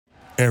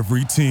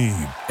Every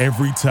team,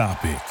 every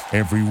topic,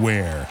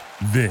 everywhere.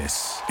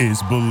 This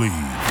is Believe.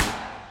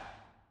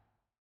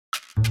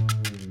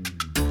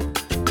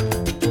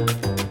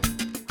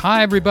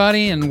 Hi,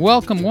 everybody, and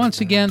welcome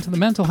once again to the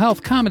Mental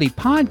Health Comedy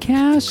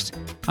Podcast.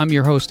 I'm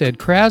your host, Ed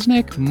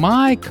Krasnick.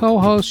 My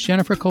co-host,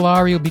 Jennifer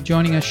Kolari, will be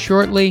joining us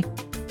shortly.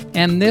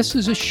 And this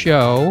is a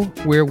show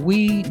where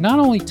we not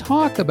only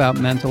talk about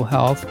mental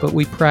health, but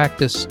we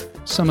practice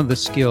some of the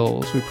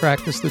skills. We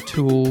practice the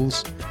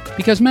tools,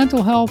 because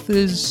mental health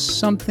is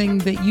something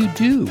that you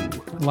do.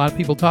 A lot of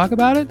people talk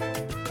about it.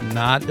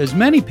 Not as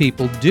many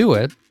people do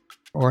it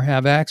or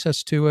have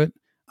access to it.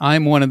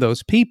 I'm one of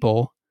those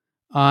people.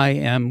 I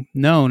am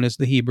known as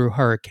the Hebrew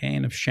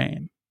hurricane of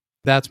shame.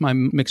 That's my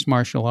mixed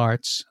martial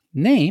arts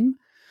name.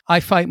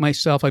 I fight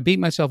myself. I beat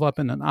myself up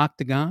in an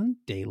octagon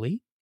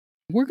daily.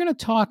 We're going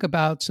to talk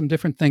about some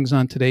different things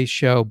on today's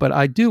show, but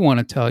I do want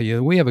to tell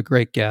you, we have a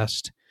great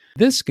guest.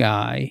 This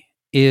guy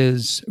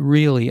is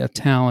really a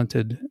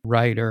talented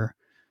writer,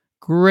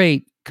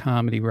 great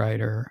comedy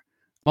writer,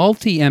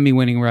 multi-Emmy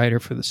winning writer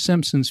for The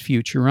Simpsons,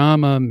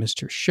 Futurama,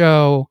 Mr.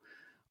 Show,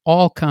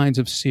 all kinds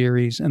of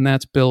series, and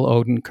that's Bill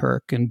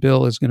Odenkirk. And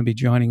Bill is going to be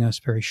joining us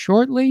very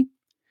shortly.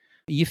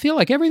 You feel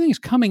like everything's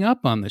coming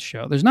up on the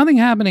show. There's nothing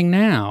happening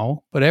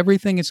now, but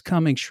everything is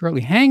coming shortly.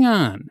 Hang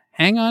on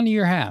to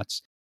your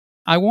hats.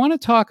 I want to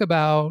talk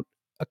about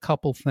a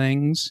couple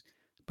things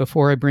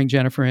before I bring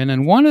Jennifer in.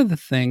 And one of the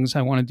things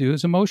I want to do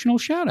is emotional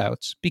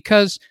shout-outs,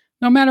 because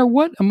no matter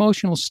what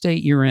emotional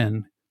state you're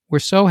in, we're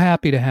so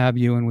happy to have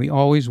you, and we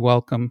always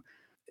welcome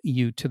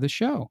you to the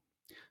show.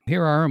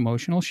 Here are our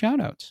emotional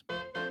shout-outs.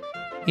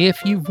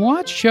 If you've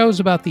watched shows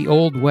about the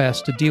Old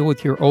West to deal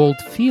with your old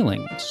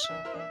feelings,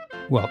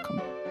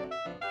 welcome.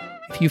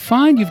 If you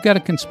find you've got a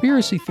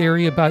conspiracy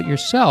theory about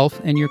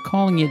yourself and you're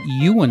calling it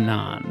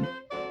UAnon,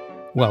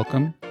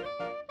 welcome.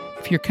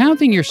 If you're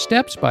counting your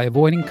steps by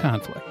avoiding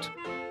conflict,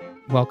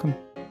 welcome.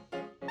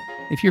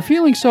 If you're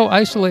feeling so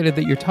isolated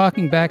that you're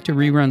talking back to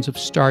reruns of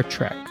Star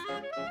Trek,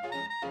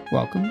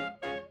 welcome.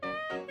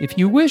 If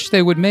you wish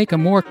they would make a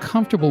more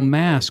comfortable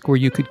mask where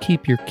you could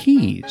keep your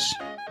keys,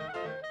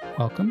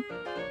 welcome.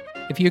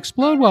 If you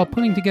explode while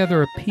putting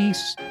together a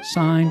peace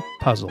sign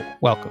puzzle,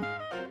 welcome.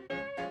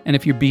 And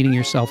if you're beating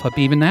yourself up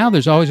even now,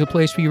 there's always a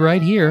place for you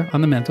right here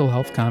on the Mental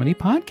Health Comedy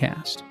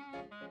Podcast.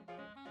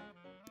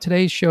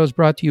 Today's show is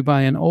brought to you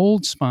by an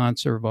old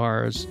sponsor of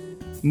ours,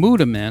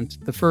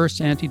 Mudament, the first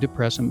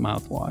antidepressant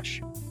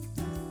mouthwash.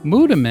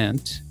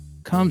 Mudament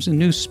comes in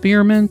new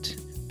spearmint,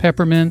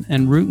 peppermint,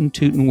 and root and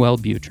tootin'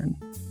 Wellbutrin.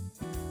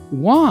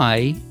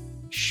 Why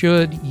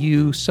should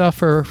you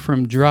suffer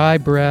from dry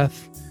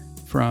breath,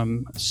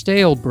 from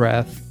stale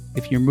breath,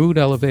 if your mood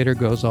elevator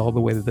goes all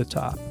the way to the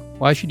top?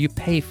 Why should you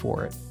pay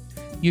for it?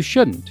 You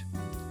shouldn't.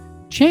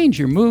 Change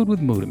your mood with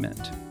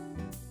Mudament.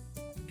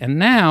 And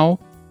now,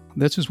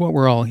 this is what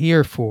we're all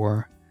here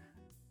for.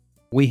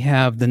 We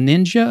have the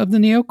ninja of the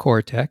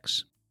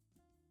neocortex.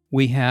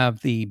 We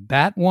have the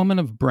Batwoman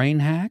of brain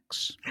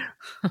hacks.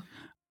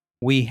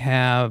 We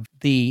have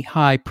the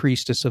high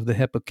priestess of the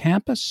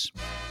hippocampus.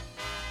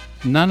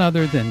 None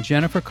other than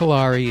Jennifer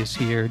Kolari is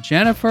here.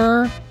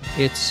 Jennifer,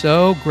 it's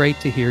so great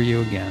to hear you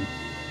again.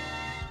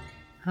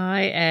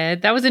 Hi,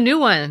 Ed. That was a new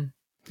one.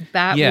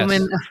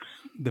 Batwoman. Yes,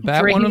 the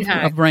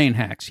Batwoman of brain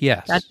hacks.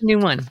 Yes. That's a new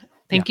one.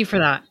 Thank you for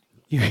that.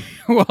 You're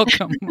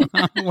welcome.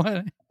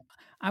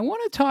 I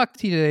want to talk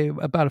to you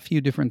today about a few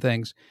different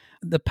things.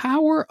 The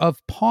power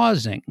of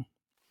pausing,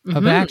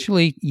 of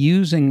actually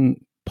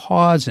using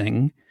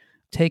pausing,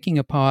 taking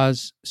a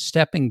pause,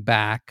 stepping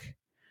back,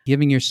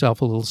 giving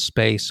yourself a little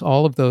space,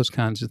 all of those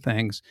kinds of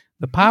things.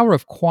 The power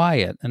of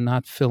quiet and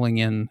not filling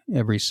in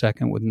every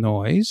second with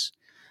noise.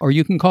 Or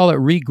you can call it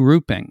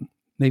regrouping.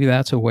 Maybe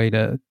that's a way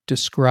to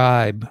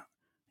describe,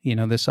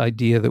 this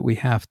idea that we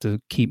have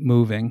to keep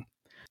moving.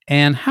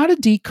 And how to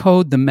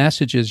decode the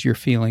messages your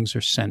feelings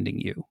are sending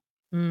you.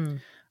 I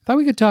thought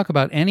we could talk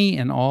about any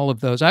and all of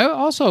those.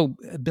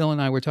 Bill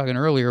and I were talking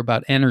earlier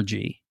about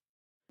energy.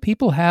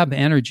 People have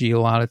energy a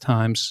lot of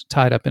times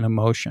tied up in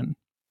emotion,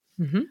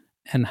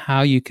 and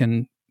how you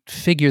can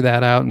figure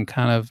that out and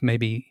kind of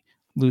maybe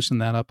loosen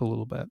that up a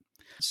little bit.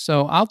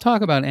 So I'll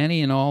talk about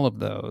any and all of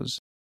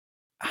those.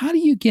 How do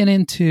you get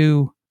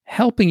into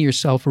helping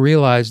yourself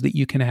realize that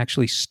you can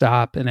actually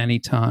stop at any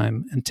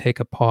time and take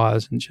a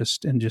pause and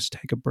just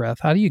take a breath?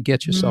 How do you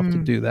get yourself to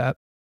do that?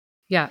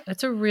 Yeah,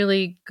 that's a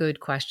really good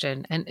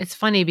question. And it's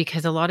funny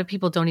because a lot of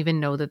people don't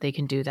even know that they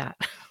can do that.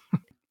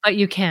 But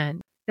you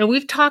can. Now,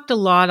 we've talked a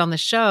lot on the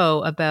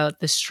show about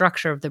the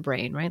structure of the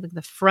brain, right? Like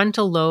the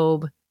frontal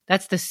lobe,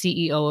 that's the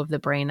CEO of the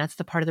brain. That's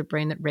the part of the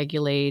brain that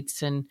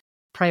regulates and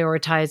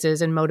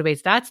prioritizes and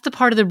motivates. That's the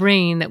part of the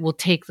brain that will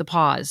take the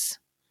pause.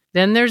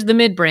 Then there's the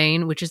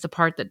midbrain, which is the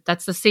part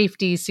that's the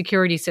safety,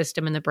 security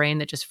system in the brain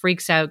that just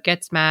freaks out,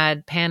 gets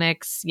mad,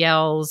 panics,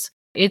 yells.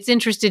 It's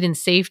interested in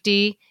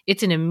safety.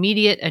 It's an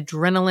immediate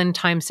adrenaline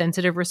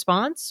time-sensitive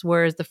response,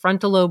 whereas the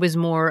frontal lobe is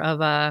more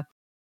of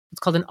it's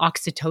called an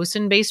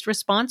oxytocin-based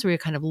response, where you're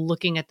kind of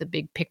looking at the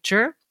big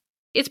picture.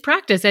 It's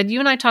practice. Ed, you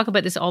and I talk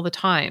about this all the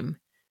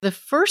time. The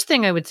first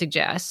thing I would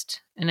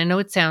suggest, and I know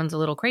it sounds a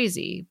little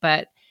crazy,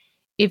 but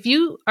if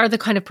you are the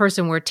kind of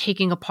person where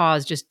taking a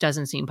pause just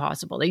doesn't seem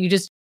possible, that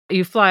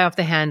you fly off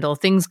the handle,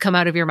 things come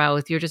out of your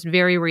mouth, you're just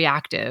very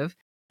reactive.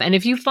 And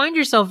if you find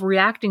yourself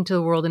reacting to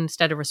the world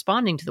instead of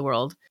responding to the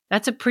world,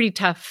 that's a pretty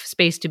tough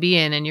space to be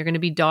in, and you're going to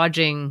be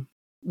dodging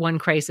one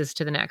crisis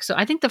to the next. So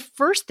I think the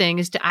first thing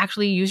is to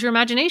actually use your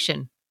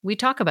imagination. We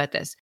talk about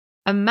this.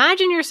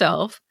 Imagine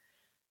yourself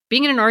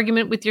being in an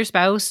argument with your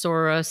spouse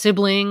or a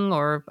sibling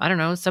or, I don't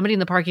know, somebody in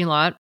the parking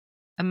lot.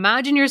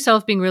 Imagine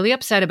yourself being really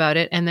upset about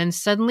it and then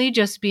suddenly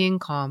just being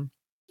calm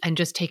and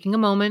just taking a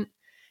moment,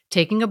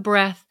 taking a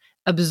breath,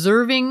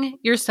 observing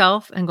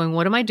yourself and going,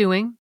 what am I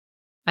doing?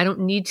 I don't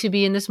need to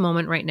be in this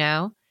moment right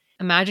now.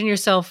 Imagine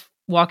yourself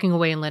walking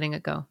away and letting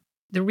it go.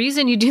 The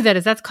reason you do that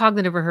is that's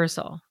cognitive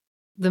rehearsal.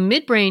 The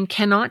midbrain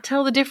cannot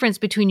tell the difference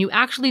between you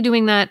actually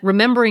doing that,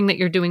 remembering that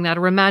you're doing that,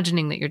 or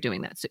imagining that you're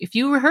doing that. So if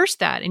you rehearse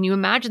that and you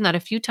imagine that a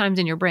few times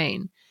in your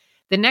brain,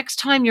 the next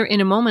time you're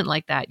in a moment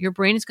like that, your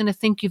brain is going to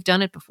think you've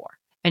done it before.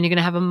 And you're going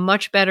to have a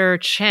much better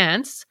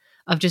chance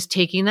of just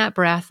taking that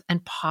breath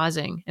and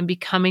pausing and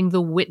becoming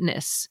the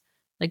witness,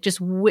 like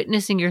just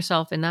witnessing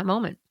yourself in that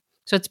moment.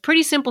 So it's a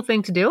pretty simple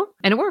thing to do,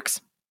 and it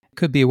works.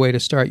 Could be a way to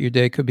start your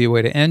day, could be a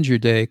way to end your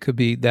day, could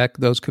be that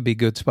those could be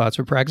good spots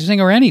for practicing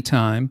or any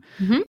time.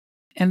 Mm-hmm.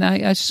 And I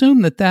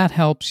assume that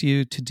helps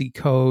you to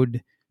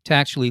decode, to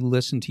actually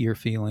listen to your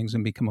feelings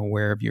and become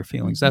aware of your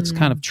feelings. Mm-hmm. That's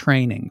kind of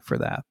training for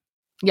that.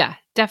 Yeah,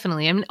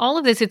 definitely. I mean, all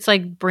of this, it's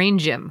like brain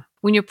gym.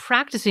 When you're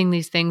practicing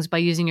these things by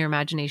using your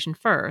imagination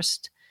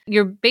first,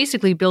 you're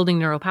basically building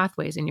neural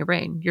pathways in your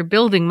brain. You're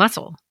building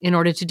muscle in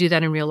order to do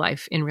that in real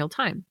life, in real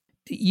time.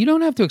 You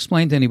don't have to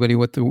explain to anybody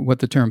what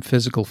the term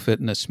physical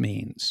fitness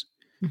means.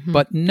 Mm-hmm.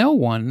 But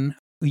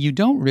you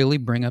don't really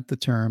bring up the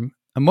term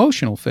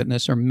emotional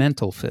fitness or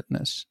mental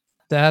fitness.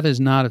 That is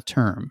not a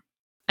term.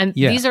 And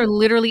these are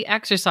literally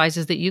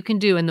exercises that you can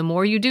do. And the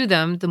more you do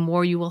them, the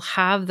more you will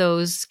have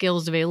those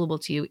skills available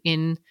to you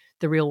in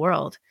the real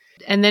world.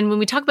 And then when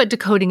we talk about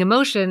decoding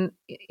emotion,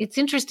 it's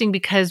interesting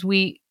because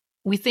we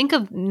think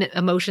of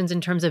emotions in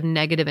terms of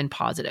negative and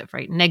positive,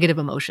 right? Negative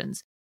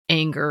emotions,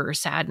 anger or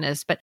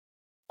sadness. But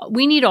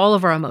we need all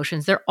of our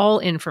emotions. They're all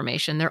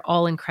information. They're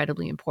all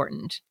incredibly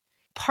important.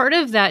 Part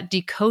of that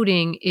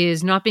decoding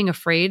is not being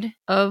afraid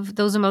of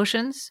those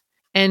emotions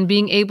and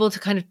being able to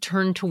kind of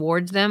turn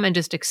towards them and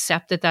just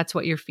accept that that's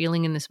what you're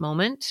feeling in this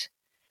moment.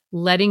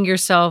 Letting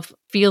yourself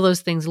feel those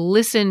things,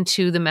 listen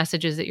to the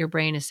messages that your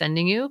brain is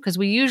sending you, because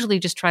we usually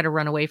just try to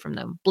run away from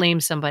them,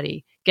 blame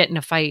somebody, get in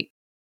a fight,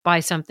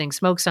 buy something,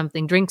 smoke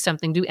something, drink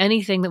something, do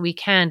anything that we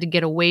can to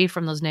get away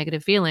from those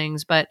negative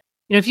feelings. But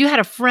if you had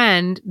a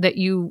friend that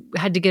you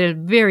had to get a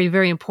very,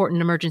 very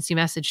important emergency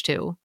message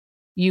to,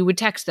 you would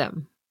text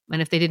them.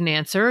 And if they didn't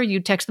answer,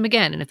 you'd text them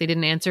again. And if they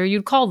didn't answer,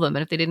 you'd call them.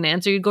 And if they didn't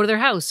answer, you'd go to their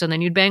house and then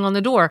you'd bang on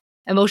the door.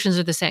 Emotions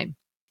are the same.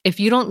 If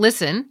you don't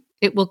listen,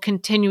 it will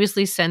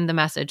continuously send the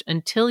message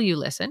until you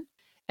listen.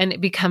 And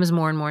it becomes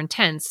more and more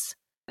intense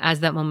as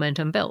that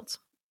momentum builds.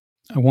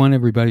 I want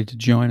everybody to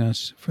join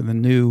us for the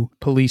new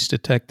police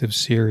detective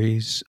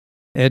series,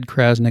 Ed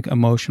Krasnick,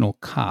 Emotional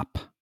Cop.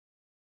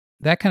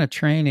 That kind of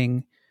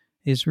training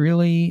is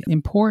really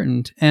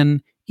important.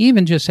 And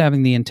even just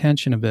having the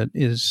intention of it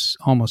is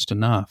almost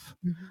enough.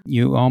 Mm-hmm.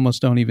 You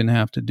almost don't even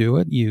have to do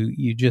it.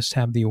 You just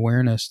have the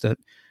awareness that,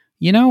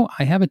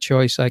 I have a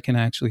choice. I can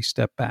actually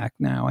step back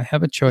now. I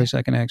have a choice.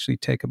 I can actually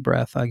take a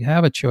breath. I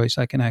have a choice.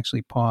 I can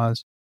actually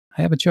pause.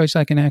 I have a choice.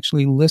 I can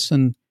actually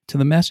listen to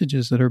the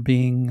messages that are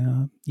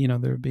being,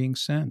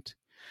 sent.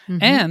 Mm-hmm.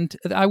 And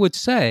I would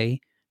say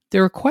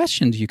there are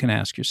questions you can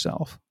ask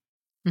yourself.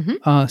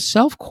 Mm-hmm.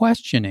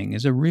 Self-questioning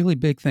is a really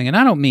big thing. And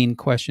I don't mean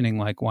questioning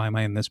like, why am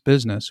I in this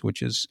business,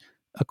 which is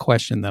a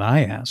question that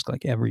I ask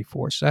like every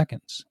 4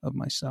 seconds of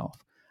myself.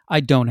 I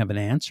don't have an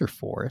answer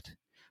for it.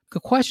 The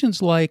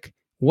questions like,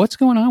 what's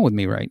going on with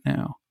me right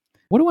now?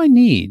 What do I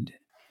need?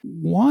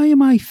 Why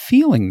am I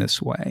feeling this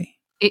way?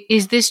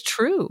 Is this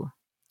true?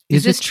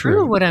 Is this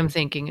true what I'm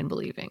thinking and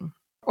believing?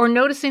 Or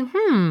noticing,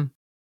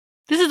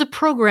 this is a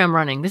program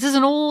running. This is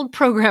an old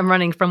program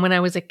running from when I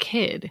was a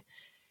kid.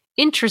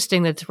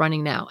 Interesting that's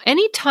running now.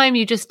 Anytime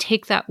you just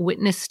take that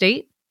witness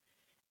state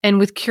and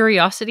with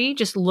curiosity,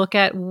 just look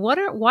at why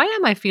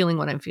am I feeling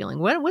what I'm feeling?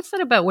 What's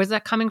that about? Where's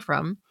that coming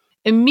from?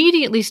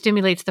 Immediately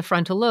stimulates the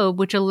frontal lobe,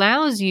 which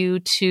allows you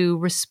to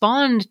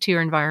respond to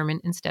your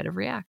environment instead of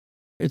react.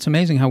 It's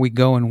amazing how we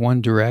go in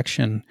one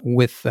direction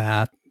with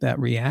that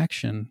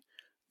reaction,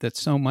 that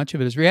so much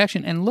of it is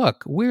reaction. And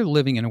look, we're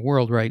living in a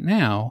world right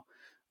now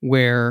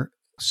where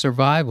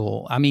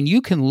survival,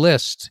 you can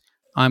list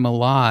I'm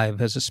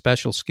alive as a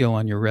special skill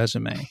on your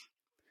resume.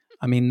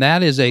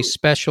 That is a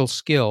special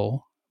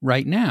skill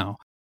right now.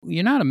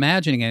 You're not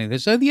imagining any of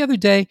this. So the other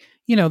day,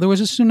 there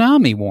was a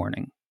tsunami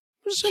warning.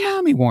 There was a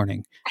tsunami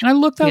warning. And I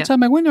looked outside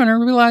my window and I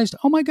realized,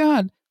 oh my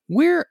God,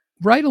 we're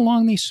right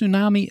along the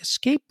tsunami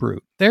escape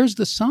route. There's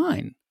the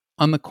sign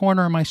on the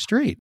corner of my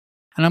street.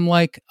 And I'm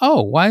like,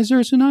 oh, why is there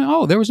a tsunami?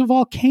 Oh, there was a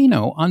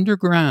volcano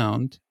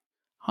underground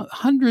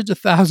hundreds of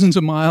thousands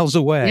of miles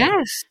away.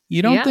 Yes.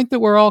 You don't Yeah. think that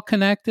we're all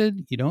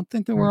connected? You don't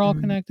think that we're all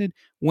Mhm. connected?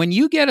 When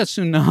you get a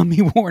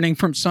tsunami warning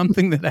from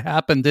something that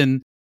happened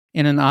in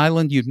an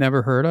island you've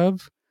never heard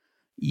of,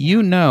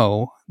 you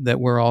know that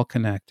we're all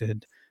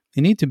connected.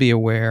 You need to be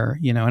aware,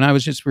 and I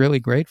was just really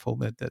grateful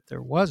that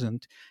there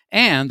wasn't.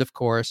 And of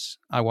course,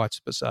 I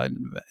watched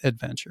Poseidon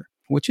Adventure,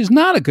 which is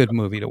not a good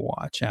movie to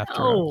watch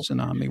after a No.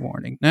 tsunami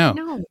warning. No,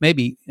 No.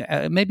 maybe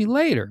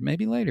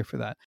later for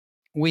that.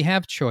 We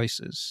have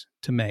choices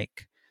to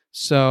make.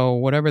 So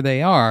whatever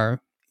they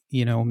are,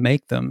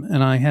 make them.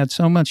 And I had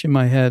so much in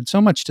my head, so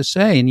much to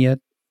say, and yet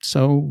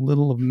so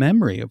little of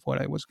memory of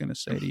what I was going to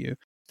say to you.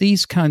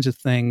 These kinds of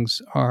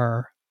things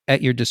are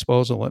at your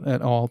disposal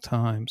at all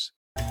times.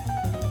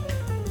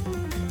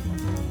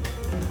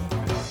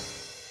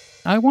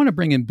 I want to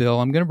bring in Bill.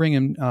 I'm going to bring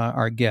in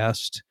our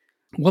guest.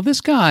 Well,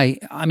 this guy,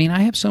 I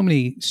have so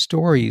many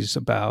stories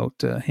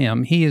about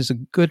him. He is a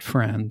good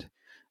friend,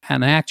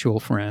 an actual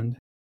friend.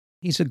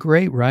 He's a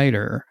great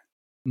writer,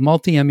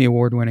 multi-Emmy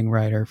award-winning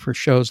writer for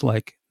shows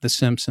like The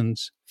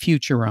Simpsons,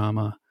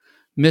 Futurama,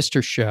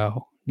 Mr.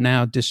 Show,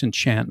 now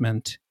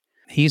Disenchantment.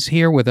 He's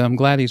here with us. I'm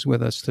glad he's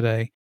with us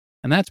today.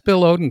 And that's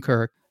Bill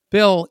Odenkirk.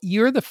 Bill,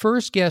 you're the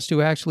first guest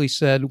who actually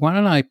said, why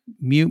don't I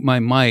mute my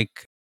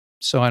mic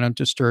so I don't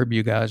disturb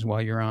you guys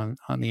while you're on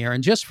the air?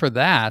 And just for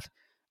that,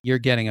 you're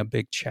getting a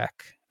big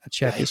check. A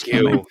check is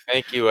coming.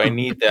 Thank you. I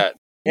need that.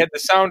 I had the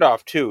sound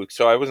off, too,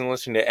 so I wasn't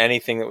listening to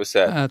anything that was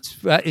said. That's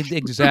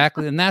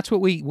exactly. And that's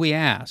what we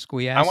ask.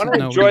 I want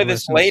to enjoy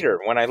this later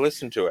when I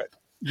listen to it.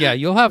 Yeah,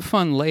 you'll have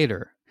fun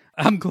later.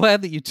 I'm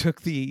glad that you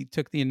took the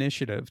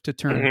initiative to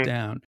turn it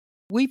down.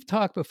 We've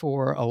talked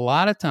before a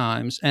lot of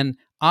times, and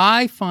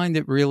I find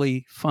it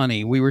really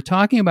funny. We were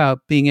talking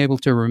about being able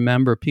to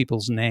remember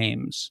people's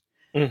names.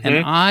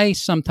 And I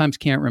sometimes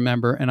can't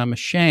remember, and I'm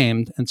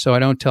ashamed, and so I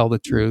don't tell the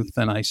truth,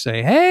 and I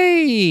say,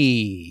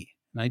 hey,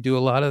 and I do a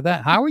lot of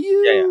that. How are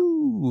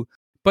you? Yeah.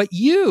 But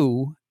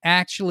you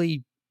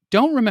actually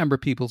don't remember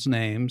people's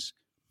names,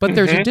 but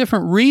there's a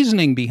different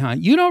reasoning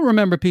behind. You don't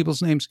remember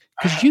people's names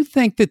because you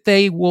think that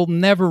they will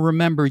never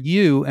remember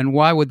you, and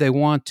why would they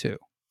want to?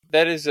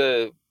 That is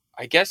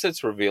I guess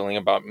it's revealing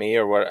about me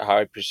or how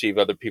I perceive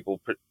other people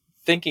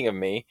thinking of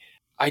me.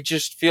 I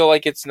just feel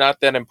like it's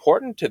not that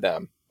important to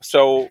them.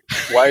 So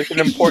why is it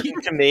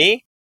important to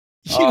me?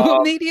 You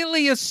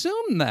immediately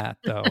assume that,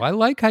 though. I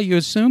like how you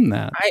assume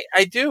that.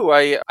 I do.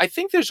 I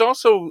think there's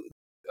also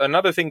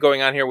another thing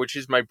going on here, which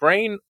is my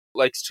brain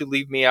likes to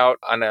leave me out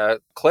on a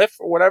cliff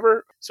or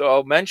whatever. So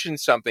I'll mention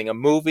something, a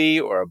movie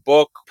or a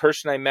book,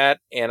 person I met,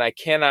 and I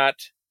cannot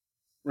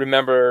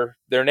remember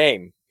their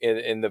name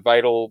in the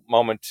vital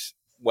moment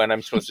when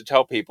I'm supposed to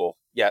tell people.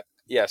 Yet,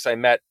 yes, I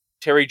met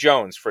Terry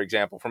Jones, for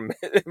example, from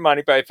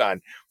Monty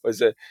Python.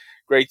 Was a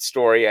great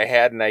story I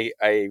had, and I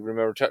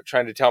remember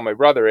trying to tell my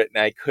brother it,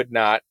 and I could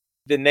not.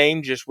 The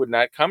name just would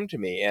not come to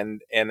me,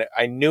 and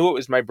I knew it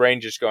was my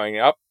brain just going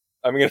up.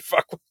 I'm going to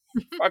fuck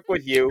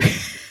with you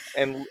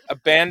and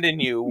abandon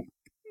you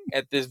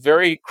at this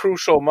very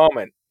crucial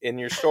moment in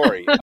your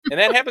story, and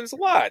that happens a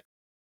lot.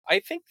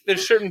 I think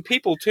there's certain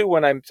people too.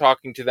 When I'm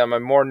talking to them,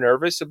 I'm more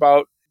nervous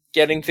about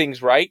getting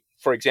things right.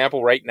 For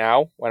example, right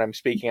now when I'm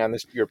speaking on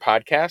your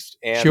podcast,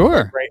 and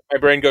sure, my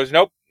brain goes,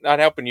 "Nope, not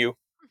helping you.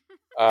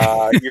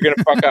 You're going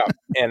to fuck up,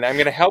 and I'm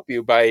going to help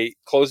you by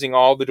closing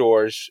all the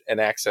doors and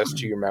access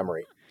to your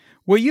memory."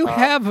 Well, you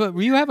have a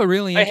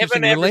really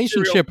interesting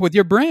relationship with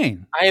your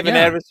brain. I have an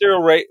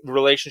adversarial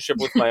relationship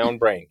with my own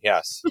brain.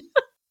 Yes.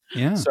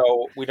 Yeah.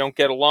 So we don't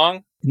get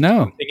along.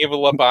 No. I'm thinking of a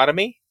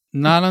lobotomy.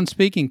 Not on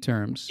speaking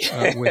terms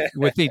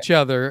with each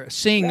other,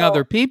 seeing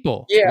other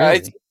people. Yeah.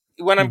 Really.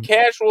 When I'm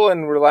casual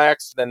and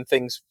relaxed, then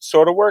things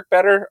sort of work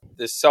better.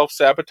 This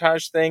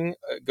self-sabotage thing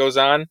goes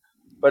on.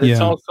 But it's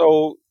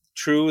also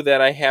true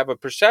that I have a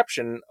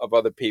perception of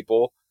other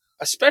people,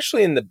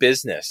 especially in the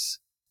business,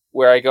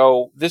 where I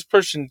go, this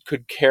person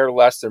could care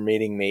less they're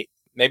meeting me.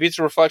 Maybe it's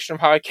a reflection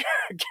of how I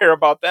care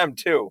about them,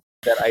 too,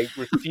 that I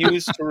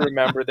refuse to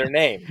remember their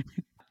name.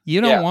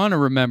 You don't want to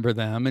remember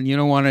them, and you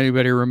don't want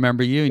anybody to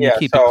remember you, and you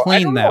keep it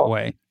clean that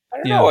way. I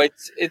don't know.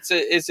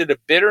 Is it a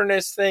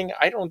bitterness thing?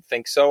 I don't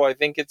think so. I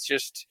think it's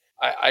just,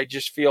 I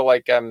just feel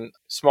like I'm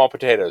small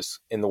potatoes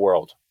in the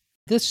world.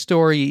 This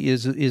story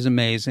is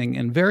amazing,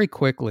 and very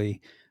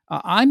quickly,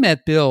 I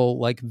met Bill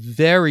like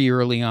very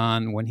early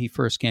on when he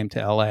first came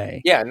to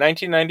L.A. Yeah, in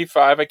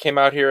 1995, I came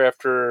out here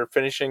after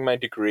finishing my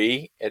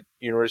degree at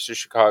University of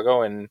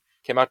Chicago and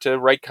came out to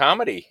write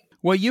comedy.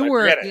 Well,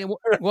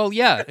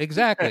 yeah,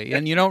 exactly.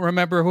 And you don't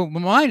remember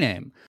my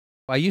name.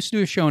 I used to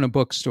do a show in a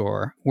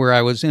bookstore where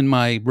I was in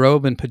my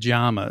robe and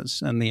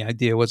pajamas, and the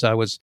idea was I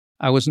was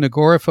an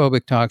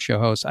agoraphobic talk show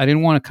host. I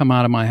didn't want to come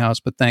out of my house,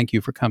 but thank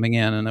you for coming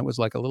in. And it was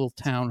like a little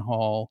town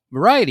hall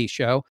variety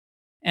show.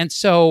 And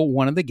so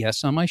one of the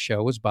guests on my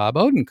show was Bob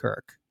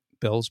Odenkirk,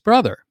 Bill's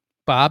brother.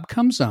 Bob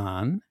comes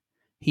on.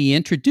 He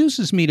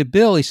introduces me to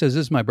Bill. He says,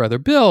 "This is my brother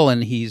Bill,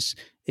 and he's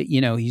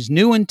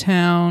new in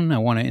town. I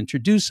want to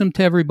introduce him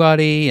to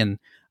everybody." And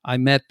I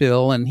met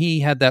Bill, and he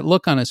had that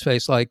look on his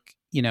face like,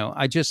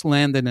 I just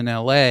landed in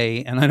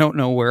LA and I don't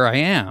know where I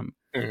am,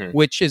 Mhm.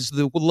 which is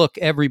the look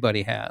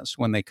everybody has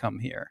when they come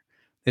here.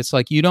 It's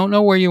like you don't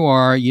know where you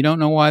are, you don't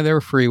know why there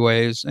are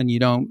freeways, and you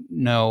don't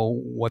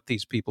know what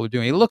these people are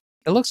doing.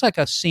 It looks like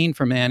a scene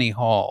from Annie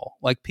Hall.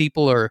 Like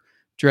people are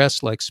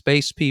dressed like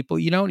space people.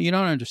 You don't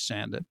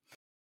understand it.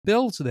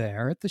 Bill's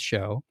there at the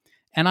show,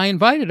 and I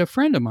invited a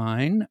friend of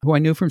mine who I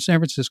knew from San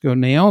Francisco,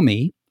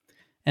 Naomi,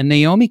 and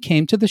Naomi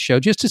came to the show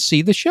just to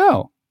see the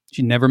show.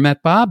 She never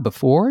met Bob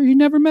before. You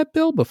never met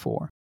Bill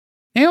before.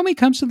 Naomi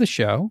comes to the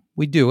show.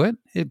 We do it.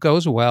 It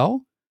goes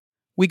well.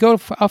 We go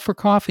out for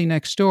coffee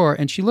next door,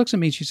 and she looks at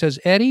me and she says,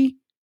 Eddie,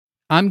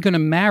 I'm going to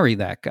marry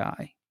that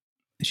guy.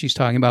 She's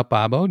talking about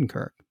Bob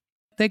Odenkirk.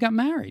 They got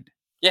married.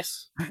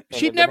 Yes. And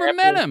She'd they've been never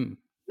met happily- him.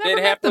 They'd Never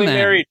met the happily man.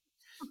 married.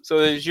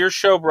 So your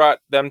show brought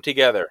them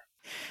together.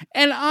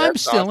 And I'm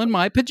That's still in awesome.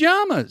 my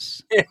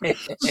pajamas.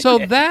 So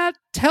that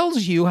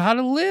tells you how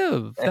to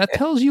live. That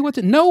tells you what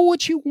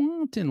you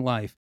want in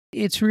life.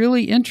 It's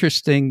really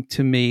interesting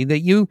to me that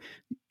you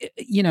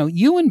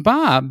and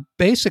Bob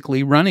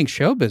basically running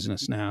show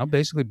business now,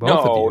 basically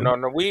both of you.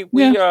 No. We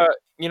Yeah.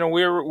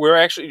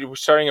 we're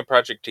starting a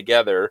project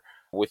together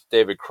with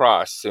David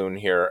Cross soon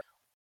here.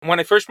 When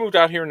I first moved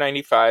out here in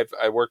 95,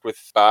 I worked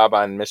with Bob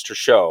on Mr.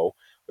 Show,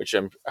 which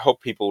I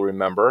hope people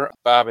remember.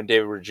 Bob and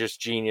David were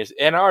just genius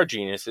and are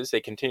geniuses. They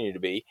continue to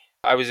be.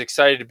 I was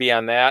excited to be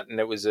on that, and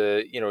it was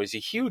a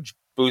huge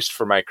boost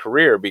for my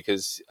career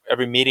because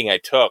every meeting I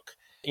took,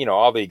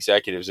 all the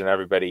executives and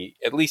everybody,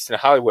 at least in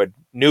Hollywood,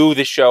 knew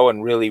the show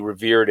and really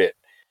revered it.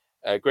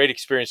 A great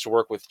experience to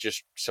work with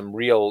just some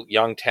real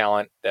young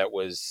talent that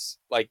was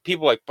like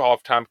people like Paul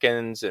F.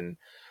 Tompkins and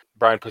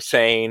Brian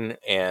Posehn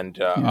and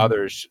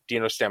others,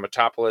 Dino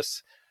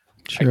Stamatopoulos.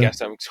 Sure. I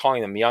guess I'm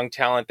calling them young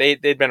talent.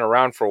 They'd been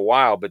around for a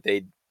while, but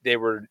they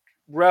were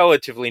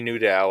relatively new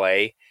to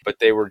LA, but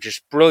they were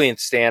just brilliant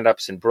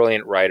stand-ups and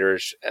brilliant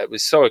writers. It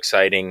was so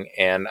exciting,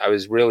 and I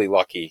was really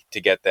lucky to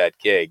get that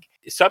gig.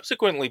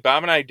 Subsequently,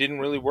 Bob and I didn't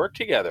really work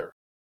together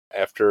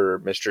after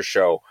Mr.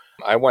 Show.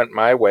 I went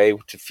my way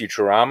to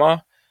Futurama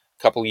a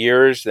couple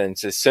years, then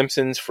to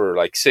Simpsons for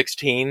like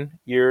 16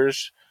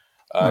 years.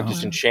 Wow.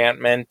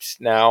 Disenchantment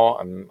now.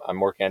 I'm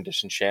working on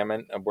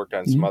Disenchantment. I've worked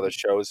on some other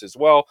shows as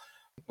well.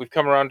 We've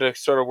come around to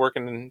sort of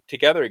working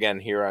together again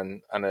here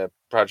on a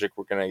project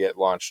we're going to get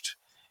launched.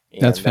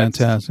 And that's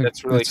fantastic.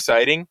 That's really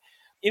exciting.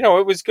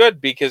 It was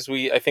good because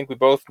I think we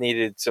both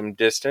needed some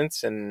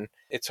distance, and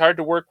it's hard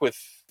to work with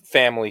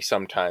family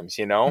sometimes,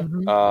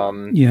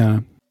 Mm-hmm. Yeah.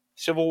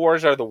 Civil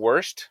wars are the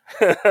worst,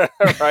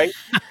 right?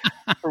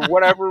 For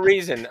whatever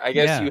reason, I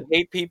guess you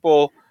hate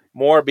people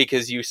more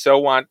because you so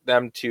want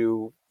them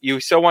to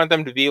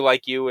be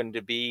like you and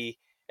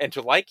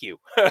to like you.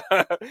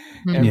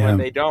 And when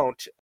they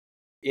don't,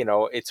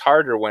 it's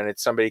harder when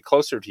it's somebody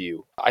closer to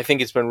you. I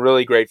think it's been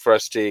really great for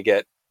us to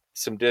get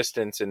some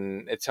distance,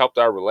 and it's helped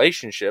our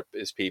relationship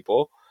as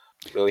people.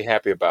 Really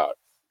happy about.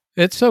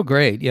 It's so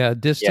great. Yeah,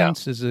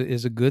 distance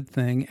is a good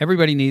thing.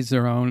 Everybody needs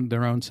their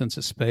own sense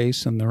of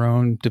space and their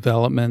own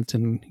development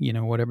and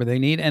whatever they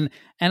need. And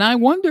I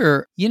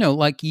wonder,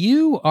 like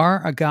you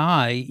are a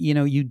guy,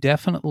 you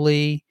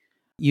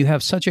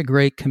have such a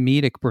great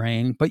comedic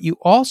brain, but you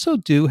also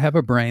do have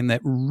a brain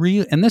that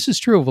and this is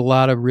true of a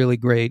lot of really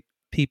great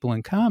people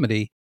in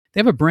comedy, they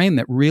have a brain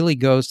that really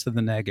goes to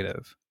the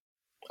negative.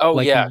 Oh,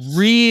 like yes.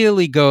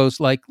 really goes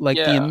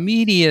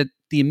the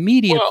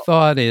immediate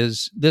thought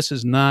is this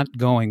is not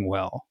going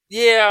well.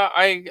 Yeah,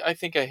 I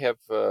think I have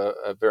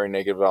a very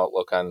negative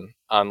outlook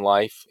on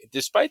life,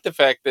 despite the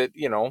fact that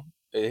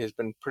it has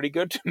been pretty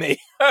good to me.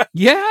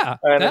 Yeah,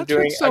 and I'm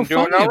doing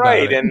all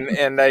right,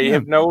 and I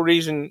have no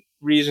reason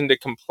to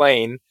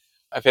complain.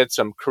 I've had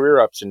some career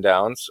ups and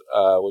downs,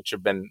 which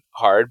have been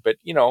hard, but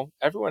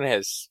everyone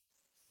has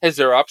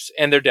their ups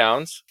and their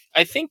downs.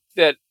 I think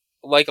that,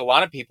 like a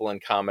lot of people in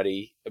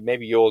comedy,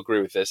 maybe you'll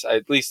agree with this.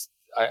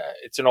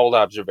 It's an old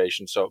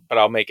observation, but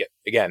I'll make it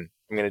again.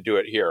 I'm going to do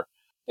it here.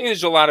 I think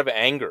there's a lot of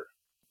anger.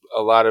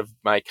 A lot of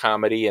my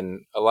comedy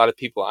and a lot of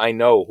people I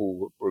know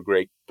who were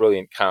great,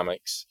 brilliant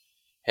comics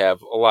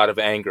have a lot of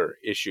anger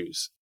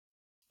issues.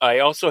 I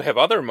also have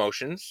other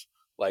emotions,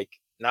 like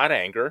not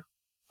anger.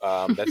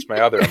 That's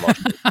my other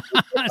emotion.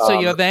 So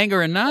you have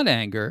anger and not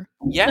anger.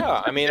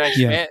 Yeah, I mean,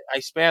 I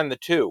span the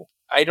two.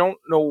 I don't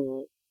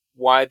know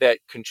why that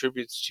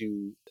contributes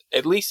to,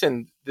 at least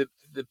in the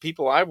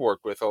people I've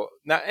worked with,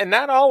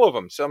 not all of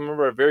them. Some of them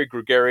are very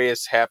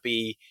gregarious,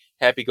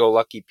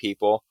 happy-go-lucky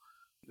people.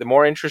 The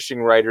more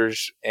interesting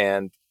writers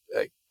and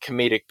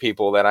comedic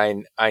people that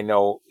I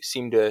know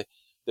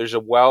there's a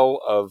well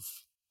of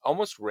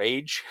almost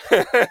rage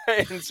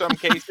in some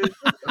cases.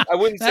 I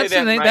wouldn't say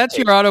that. That's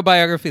your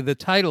autobiography. The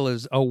title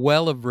is A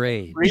Well of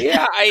Rage.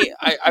 Yeah,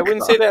 I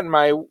wouldn't say that in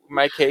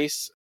my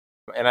case,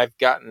 and I've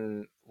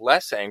gotten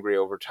less angry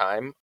over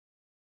time.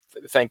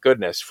 Thank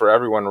goodness for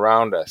everyone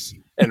around us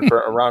and for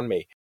around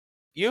me.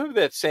 You have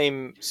that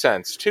same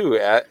sense too,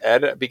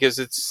 Ed, because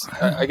it's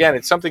again,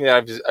 it's something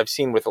that I've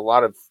seen with a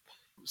lot of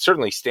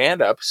certainly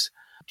stand-ups.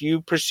 Do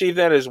you perceive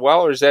that as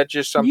well, or is that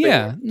just something?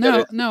 Yeah,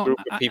 no. Group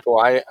of people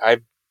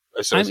I've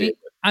associate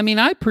with.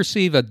 I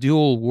perceive a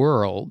dual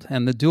world,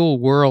 and the dual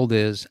world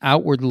is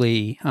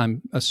outwardly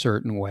I'm a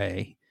certain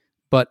way,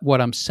 but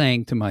what I'm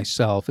saying to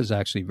myself is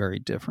actually very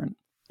different.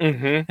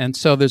 Mm-hmm. And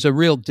so there's a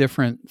real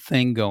different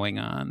thing going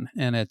on,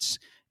 and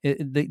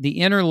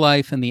the inner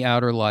life and the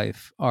outer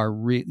life are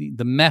really,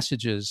 the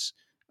messages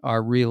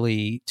are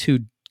really two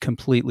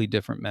completely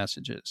different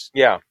messages.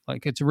 Yeah.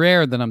 Like, it's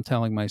rare that I'm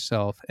telling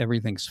myself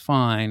everything's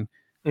fine,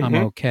 I'm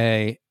Mm-hmm.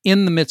 okay,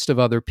 in the midst of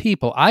other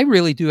people. I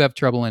really do have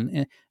trouble,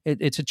 and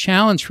it's a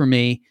challenge for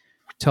me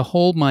to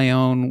hold my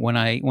own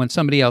when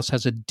somebody else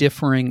has a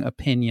differing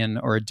opinion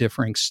or a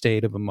differing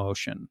state of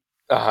emotion.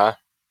 Uh-huh.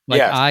 Like,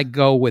 Yes. I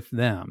go with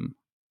them.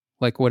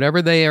 Like,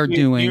 whatever they are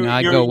doing,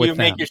 I go with you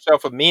them. make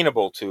yourself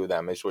amenable to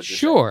them, is what you're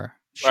saying. Sure.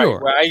 Right.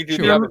 Well, I do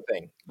the sure. other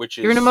thing, which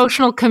is You're an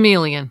emotional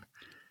chameleon.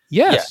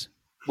 Yes.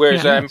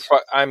 whereas Yeah.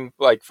 I'm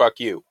like, fuck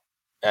you.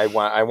 I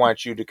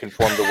want you to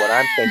conform to what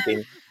I'm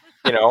thinking,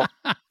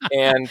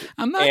 and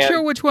I'm not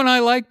sure which one I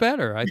like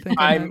better. I think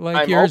I might like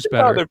I'm yours open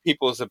better. to other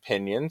people's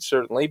opinions,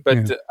 certainly,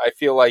 but I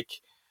feel like,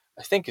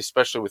 I think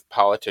especially with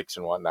politics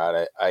and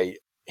whatnot, I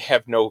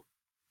have no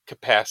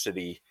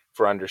capacity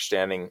for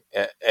understanding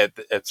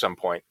at some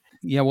point.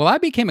 Yeah, well, I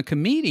became a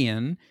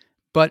comedian,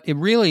 but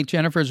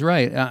Jennifer's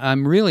right.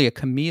 I'm really a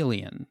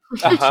chameleon.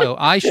 Uh-huh. So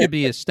I should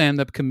be a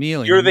stand-up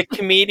chameleon. You're the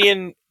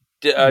comedian,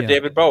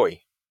 David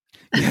Bowie.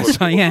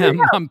 Yes, I am.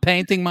 I'm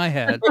painting my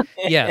head.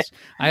 Yes,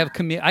 I have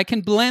I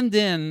can blend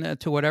in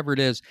to whatever it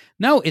is.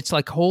 No, it's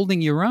like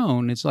holding your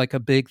own. It's like a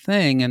big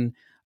thing, and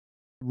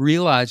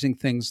realizing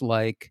things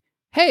like,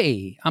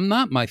 hey, I'm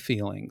not my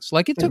feelings.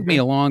 Like, it took me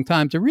a long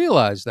time to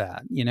realize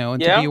that,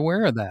 and to be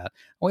aware of that.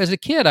 Well, as a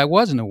kid, I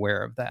wasn't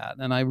aware of that.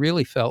 And I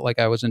really felt like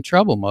I was in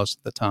trouble most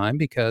of the time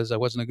because I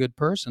wasn't a good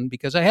person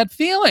because I had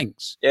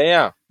feelings.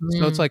 Yeah.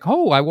 So it's like,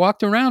 I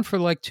walked around for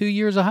like 2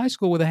 years of high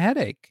school with a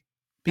headache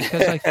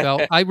because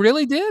I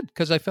really did,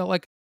 because I felt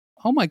like,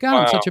 oh my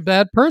God, I'm such a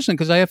bad person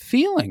because I have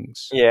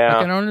feelings. Yeah.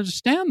 Like, I don't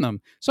understand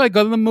them. So I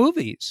go to the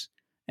movies.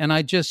 And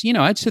I just,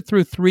 I'd sit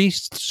through 3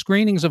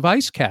 screenings of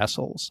Ice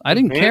Castles. I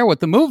didn't care what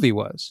the movie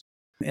was.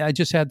 I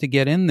just had to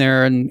get in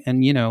there and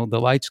the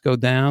lights go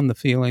down, the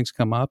feelings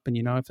come up, and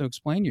you don't have to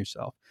explain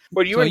yourself.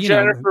 What you and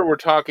Jennifer were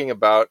talking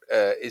about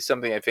is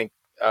something I think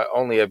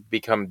only I've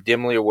become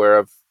dimly aware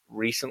of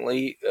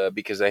recently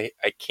because I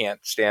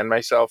can't stand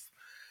myself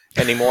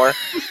anymore.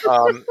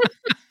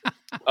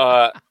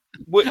 I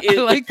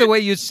like the way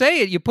you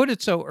say it. You put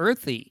it so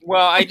earthy.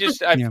 Well,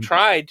 I've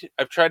tried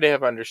to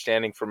have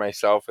understanding for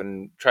myself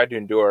and tried to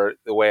endure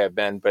the way I've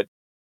been, but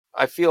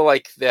I feel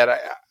like that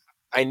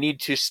I need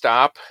to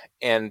stop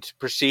and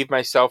perceive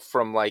myself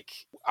from like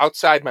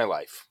outside my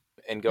life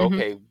and go,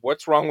 okay,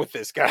 what's wrong with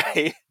this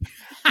guy?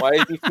 Why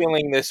is he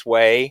feeling this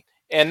way?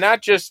 And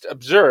not just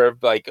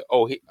observe like,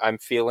 I'm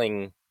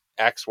feeling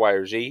X, Y,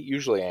 or Z,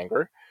 usually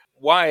anger.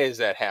 Why is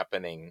that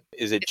happening?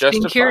 Is it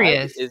justified? Being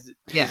curious. Is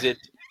it?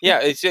 Yeah,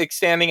 it's like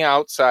standing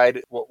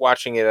outside,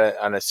 watching it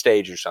on a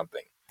stage or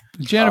something.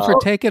 Jennifer,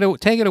 take it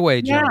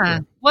away, Jennifer. Yeah.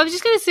 Well, I was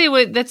just going to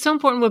say that's so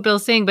important what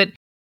Bill's saying,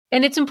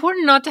 and it's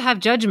important not to have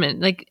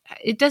judgment. Like,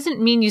 it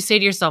doesn't mean you say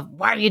to yourself,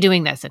 "Why are you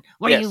doing this?" and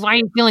why are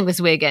you feeling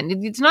this way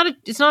again? It's not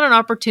an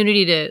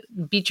opportunity to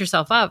beat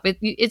yourself up.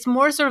 It's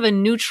more sort of a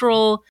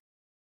neutral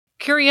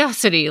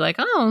curiosity, like,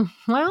 oh,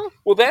 well.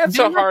 Well, that's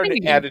a hard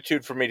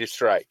attitude for me to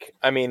strike.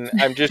 I mean,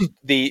 I'm just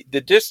the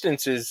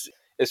distance is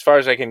as far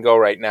as I can go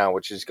right now,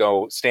 which is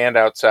go stand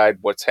outside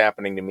what's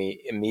happening to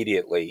me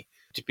immediately.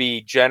 To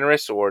be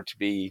generous or to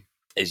be,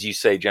 as you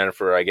say,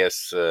 Jennifer, I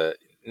guess,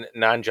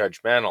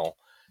 non-judgmental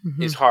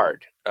is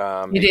hard.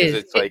 It is.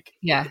 It's like,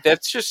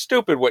 that's just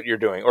stupid what you're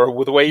doing,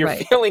 or the way you're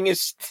feeling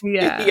is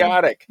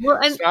idiotic. Well,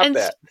 Stop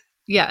that.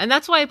 Yeah, and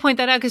that's why I point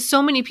that out, because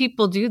so many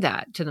people do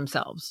that to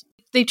themselves.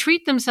 They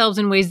treat themselves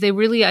in ways they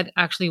really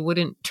actually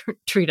wouldn't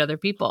treat other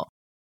people.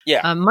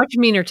 Yeah. Much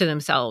meaner to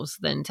themselves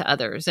than to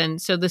others.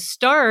 And so the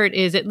start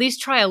is at least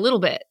try a little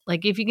bit.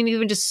 Like, if you can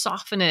even just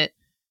soften it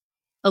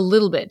a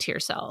little bit to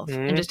yourself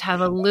and just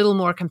have a little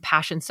more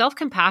compassion.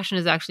 Self-compassion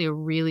is actually a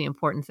really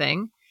important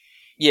thing.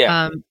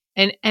 Yeah.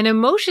 And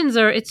emotions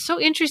it's so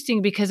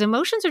interesting because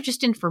emotions are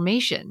just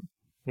information.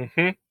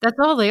 That's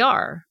all they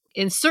are.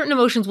 And certain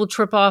emotions will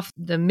trip off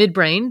the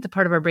midbrain, the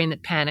part of our brain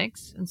that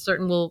panics, and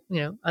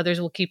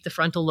others will keep the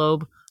frontal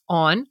lobe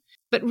on.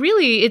 But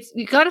really,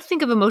 you got to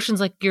think of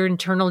emotions like your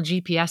internal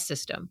GPS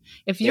system.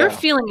 If you're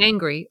feeling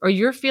angry, or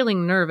you're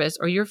feeling nervous,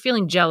 or you're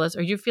feeling jealous,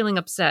 or you're feeling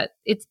upset,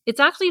 it's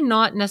actually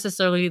not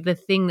necessarily the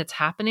thing that's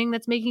happening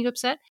that's making you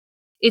upset.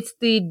 It's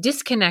the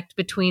disconnect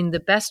between the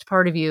best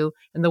part of you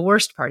and the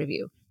worst part of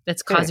you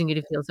that's causing you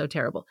to feel so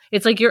terrible.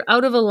 It's like you're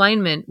out of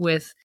alignment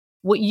with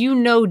what you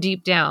know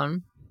deep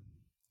down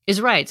is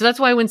right. So that's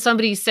why when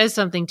somebody says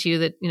something to you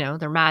that,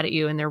 they're mad at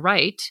you and they're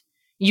right,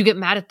 you get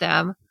mad at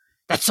them.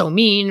 That's so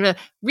mean.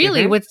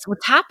 Really, what's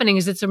happening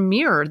is it's a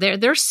mirror.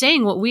 They're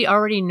saying what we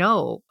already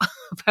know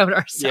about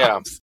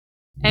ourselves,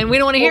 and we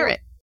don't want to hear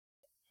it.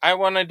 I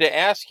wanted to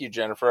ask you,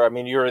 Jennifer. I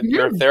mean, you're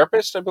a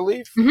therapist, I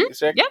believe. Is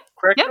that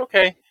correct? Yep.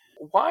 Okay.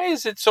 Why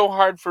is it so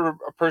hard for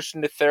a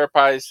person to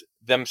therapize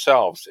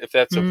themselves, if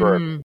that's a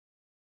verb?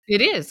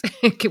 It is.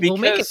 We'll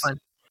make it because fun.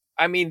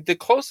 I mean, the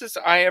closest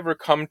I ever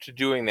come to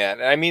doing that,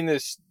 and I mean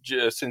this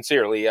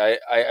sincerely,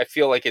 I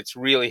feel like it's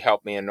really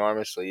helped me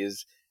enormously,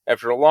 is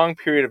after a long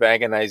period of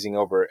agonizing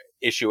over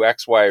issue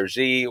X, Y, or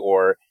Z,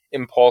 or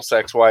impulse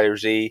X, Y, or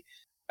Z,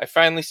 I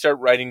finally start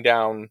writing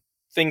down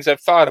things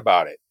I've thought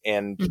about it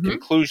and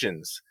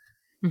conclusions.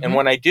 And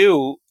when I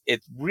do,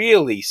 it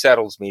really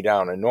settles me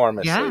down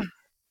enormously.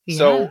 Yeah.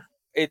 So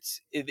it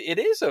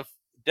is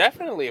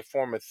definitely a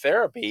form of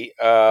therapy,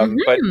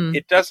 but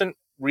it doesn't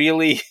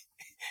really...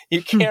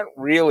 You can't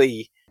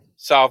really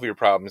solve your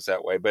problems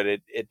that way, but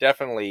it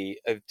definitely,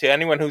 to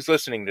anyone who's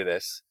listening to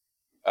this,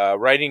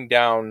 writing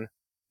down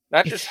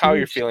not just how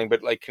you're feeling,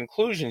 but like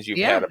conclusions you've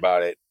had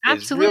about it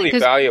is really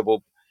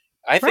valuable.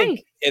 I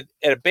think at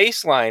a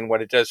baseline,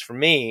 what it does for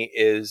me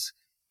is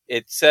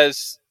it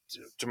says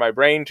to my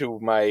brain, to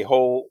my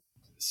whole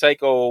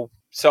psycho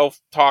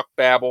self-talk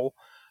babble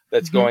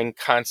that's going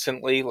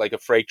constantly like a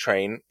freight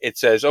train, it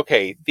says,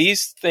 okay,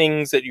 these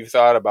things that you've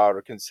thought about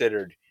or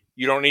considered,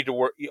 you don't need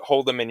to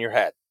hold them in your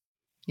head.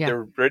 Yeah.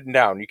 They're written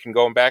down. You can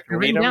go back and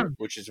read them,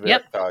 which is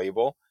very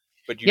valuable.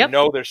 But you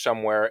know they're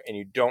somewhere, and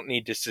you don't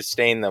need to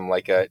sustain them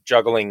like a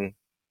juggling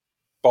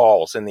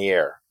balls in the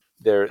air.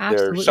 They're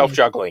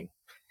self-juggling.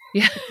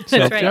 Yeah,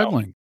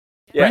 self-juggling.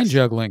 Yes. Brain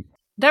juggling.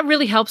 That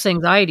really helps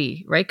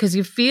anxiety, right? Because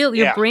you feel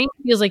your brain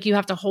feels like you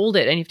have to hold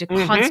it, and you have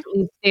to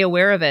constantly stay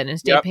aware of it and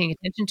stay paying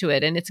attention to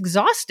it, and it's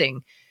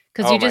exexhausting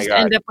because you just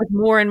end up with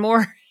more and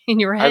more in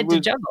your head to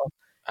juggle.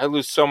 I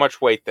lose so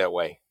much weight that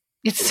way.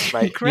 It's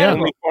my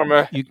only form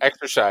of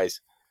exercise.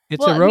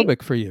 It's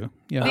aerobic for you.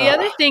 Yeah. The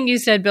other thing you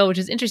said, Bill, which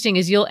is interesting,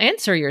 is you'll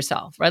answer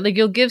yourself, right? Like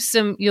you'll give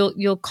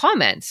you'll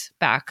comment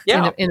back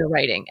in the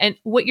writing. And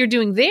what you're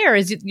doing there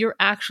is you're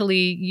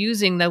actually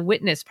using the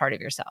witness part of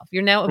yourself.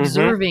 You're now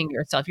observing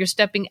yourself. You're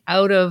stepping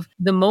out of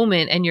the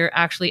moment, and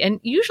and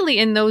usually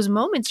in those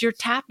moments, you're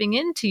tapping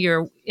into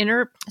your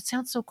inner, it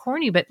sounds so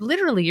corny, but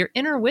literally your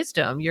inner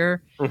wisdom,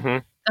 your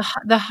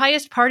the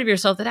highest part of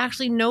yourself that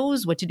actually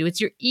knows what to do. It's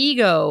your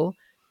ego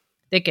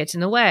that gets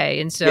in the way.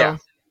 And so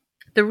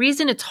the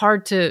reason it's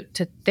hard to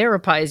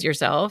therapize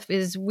yourself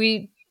is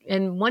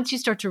and once you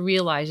start to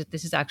realize that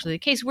this is actually the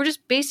case, we're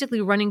just basically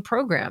running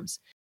programs.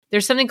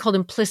 There's something called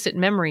implicit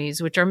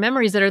memories, which are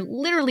memories that are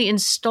literally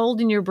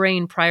installed in your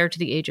brain prior to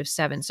the age of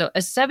 7. So a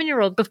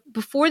 7-year-old,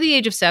 before the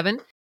age of 7,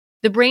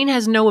 the brain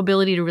has no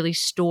ability to really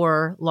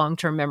store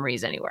long-term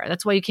memories anywhere.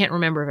 That's why you can't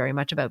remember very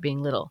much about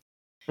being little.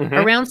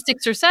 Around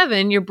 6 or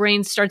 7, your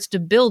brain starts to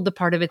build the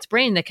part of its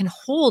brain that can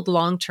hold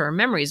long-term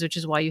memories, which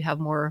is why you have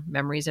more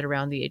memories at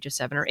around the age of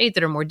 7 or 8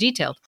 that are more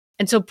detailed.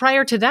 And so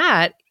prior to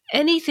that,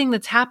 anything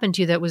that's happened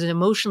to you that was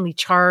emotionally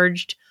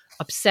charged,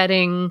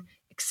 upsetting,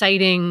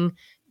 exciting,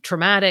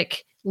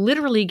 traumatic,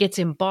 literally gets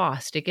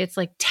embossed. It gets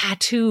like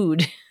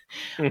tattooed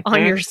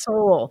on your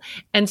soul.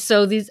 And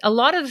so a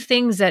lot of the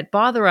things that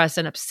bother us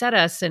and upset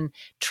us and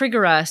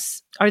trigger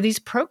us are these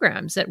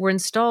programs that were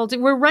installed.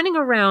 We're running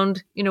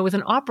around, with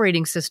an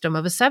operating system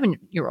of a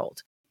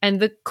 7-year-old. And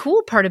the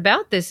cool part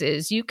about this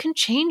is you can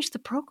change the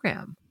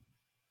program.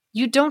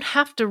 You don't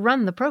have to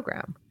run the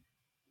program.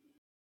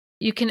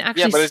 You can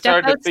actually but it's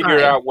hard to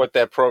figure out what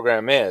that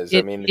program is.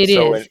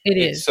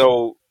 It's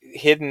so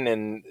hidden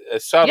and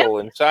subtle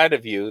inside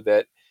of you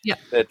that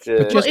but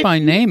just by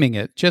naming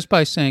it, just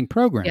by saying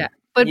program. Yeah.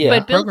 But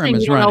Bill saying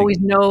you don't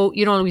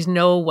always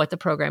know what the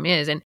program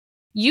is. And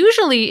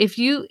usually if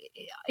you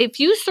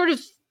sort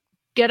of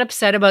get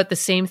upset about the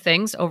same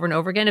things over and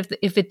over again,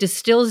 if it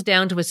distills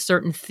down to a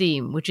certain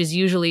theme, which is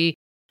usually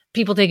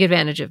people take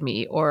advantage of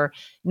me, or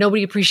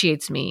nobody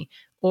appreciates me,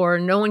 or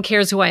no one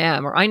cares who I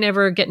am, or I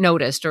never get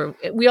noticed, or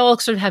we all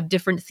sort of have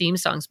different theme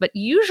songs. But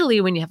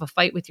usually when you have a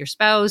fight with your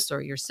spouse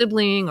or your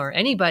sibling or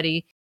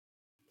anybody,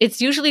 it's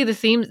usually the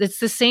theme. It's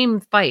the same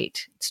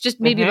fight. It's just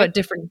maybe about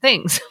different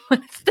things.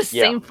 It's the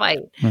same fight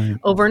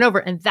over and over.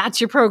 And that's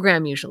your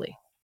program usually.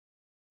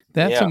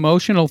 That's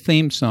emotional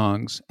theme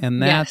songs.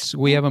 And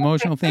we have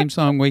emotional theme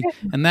song week.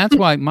 And that's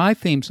why my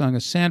theme song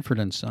is Sanford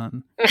and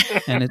Son.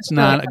 And it's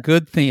not a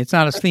good theme. It's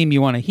not a theme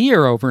you want to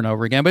hear over and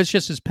over again, but it's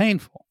just as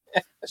painful.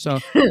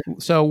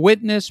 So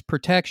witness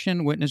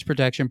protection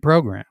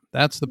program.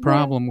 That's the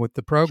problem with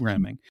the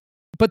programming.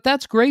 But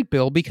that's great,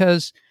 Bill,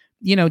 because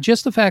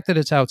just the fact that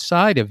it's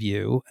outside of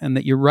you and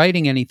that you're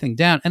writing anything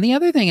down. And the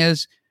other thing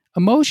is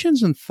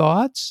emotions and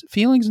thoughts,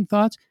 feelings and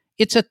thoughts,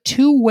 it's a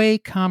two-way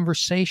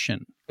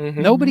conversation.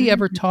 Nobody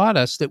ever taught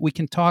us that we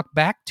can talk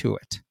back to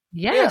it.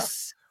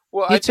 Yes. Yeah.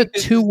 Well, it's a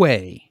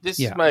two-way. This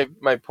is my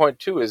point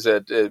too, is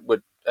that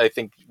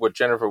what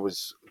Jennifer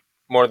was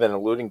more than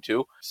alluding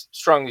to,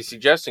 strongly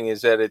suggesting,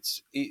 is that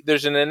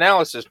there's an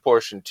analysis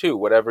portion too,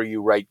 whatever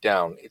you write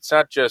down. It's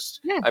not just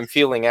I'm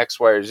feeling X,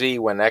 Y, or Z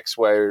when X,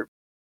 Y, or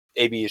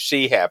A, B, or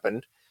C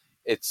happened.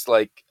 It's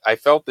like I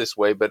felt this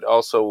way, but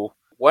also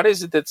what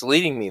is it that's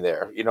leading me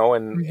there?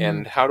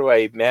 And how do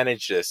I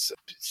manage this?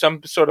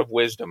 Some sort of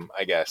wisdom,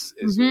 I guess,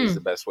 is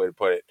the best way to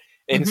put it.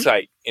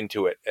 Insight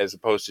into it, as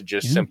opposed to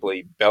just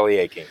simply belly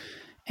aching.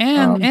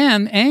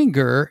 And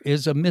anger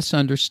is a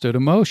misunderstood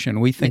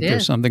emotion. We think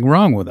there's something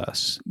wrong with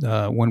us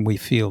when we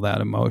feel that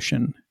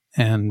emotion.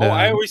 And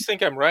I always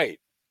think I'm right.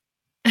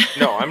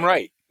 No, I'm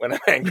right when I'm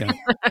angry.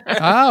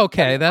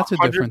 Okay, that's a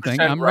different thing.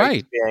 100% I'm right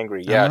right. to be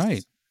angry. I'm Yes.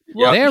 right.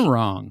 Well, They're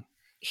wrong.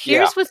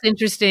 Here's what's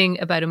interesting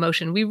about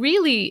emotion.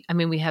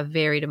 We have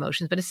varied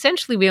emotions, but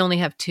essentially we only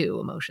have two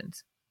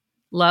emotions: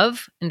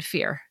 love and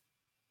fear.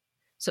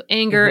 So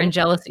anger and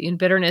jealousy and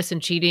bitterness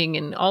and cheating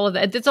and all of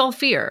that, it's all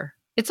fear.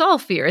 It's all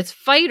fear. It's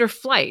fight or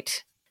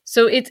flight.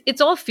 So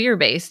it's all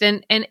fear-based.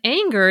 And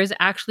anger is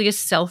actually a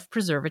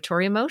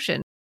self-preservatory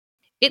emotion.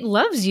 It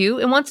loves you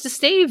and wants to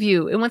save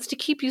you. It wants to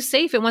keep you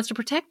safe. It wants to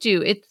protect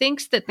you. It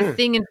thinks that the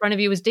thing in front of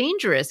you is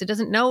dangerous. It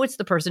doesn't know it's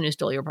the person who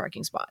stole your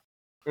parking spot.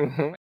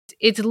 Mm-hmm.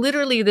 It's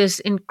literally this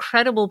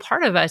incredible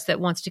part of us that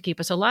wants to keep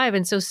us alive.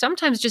 And so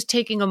sometimes just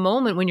taking a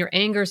moment when your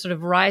anger sort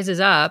of rises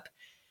up,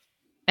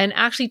 and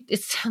actually,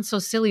 it sounds so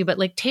silly, but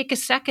like take a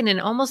second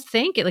and almost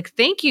thank it. Like,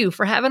 thank you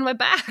for having my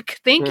back.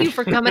 Thank you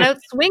for coming out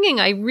swinging.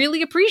 I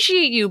really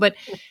appreciate you, but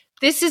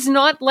this is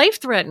not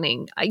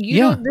life-threatening. I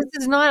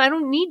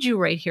don't need you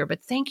right here,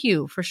 but thank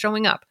you for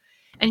showing up.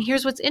 And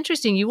here's what's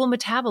interesting. You will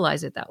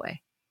metabolize it that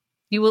way.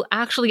 You will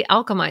actually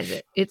alchemize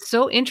it. It's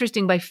so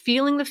interesting. By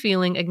feeling the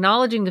feeling,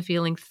 acknowledging the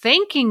feeling,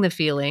 thanking the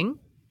feeling,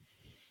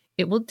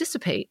 it will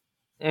dissipate.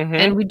 Mm-hmm.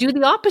 And we do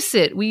the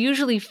opposite. We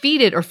usually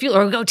feed it or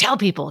go tell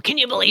people, can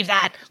you believe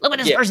that? Look what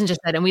this person just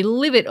said. And we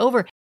live it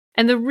over.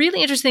 And the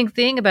really interesting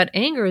thing about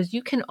anger is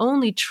you can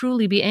only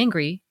truly be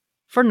angry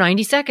for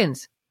 90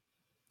 seconds.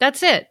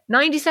 That's it.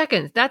 90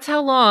 seconds. That's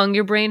how long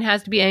your brain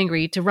has to be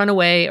angry to run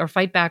away or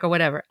fight back or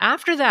whatever.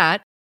 After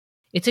that,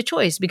 it's a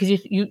choice because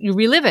you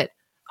relive it.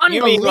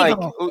 You mean like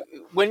Unbelievable.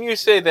 when you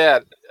say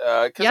that,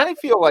 because I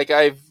feel like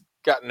I've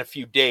gotten a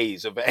few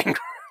days of anger.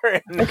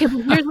 Okay, but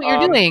here's what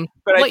you're doing.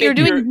 But what you're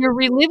doing is you're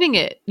reliving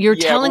it. You're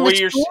telling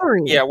the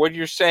story. What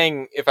you're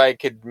saying, if I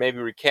could maybe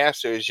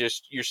recast it, is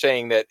just you're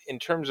saying that in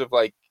terms of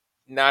like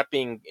not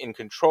being in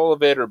control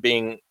of it or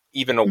being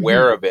even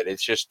aware of it,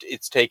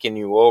 it's taking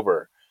you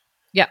over.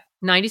 Yeah,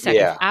 90 seconds.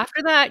 Yeah.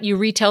 After that, you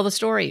retell the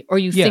story, or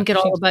you think it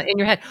all about in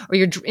your head, or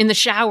you're in the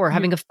shower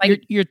having a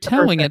fight. You're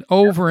telling it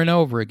over and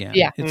over again.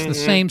 Yeah. It's the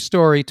same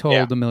story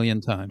told a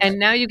million times. And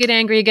now you get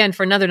angry again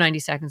for another 90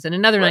 seconds and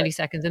another 90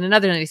 seconds and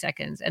another 90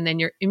 seconds. And then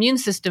your immune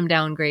system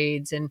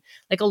downgrades. And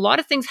like a lot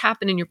of things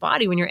happen in your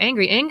body when you're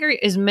angry. Anger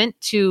is meant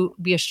to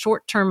be a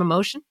short-term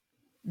emotion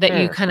that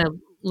you kind of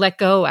let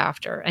go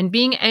after. And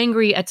being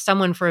angry at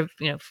someone for,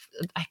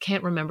 I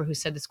can't remember who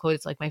said this quote.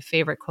 It's like my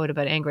favorite quote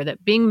about anger,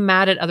 that being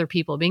mad at other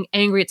people, being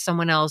angry at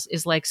someone else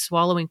is like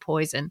swallowing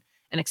poison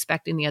and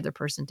expecting the other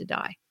person to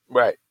die.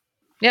 Right.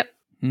 Yep.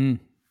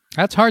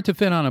 That's hard to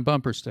fit on a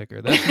bumper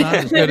sticker. That's not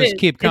as good as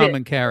keep calm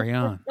and carry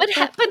on. But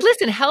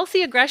listen,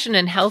 healthy aggression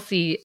and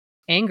healthy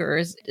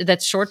anger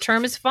that's short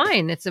term is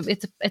fine.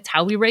 It's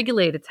how we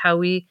regulate. It's how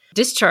we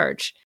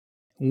discharge.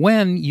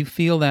 When you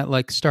feel that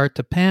like start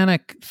to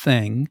panic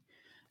thing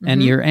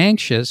and you're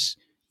anxious,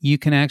 you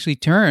can actually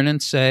turn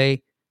and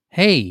say,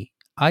 hey,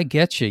 I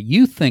get you.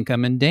 You think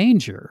I'm in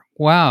danger.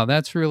 Wow,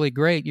 that's really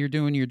great. You're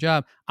doing your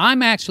job.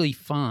 I'm actually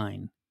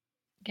fine.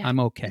 Yeah. I'm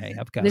okay.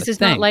 I've got this it. is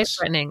not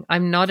life-threatening.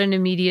 I'm not in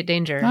immediate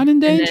danger. Not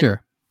in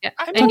danger.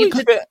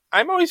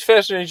 I'm always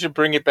fascinated to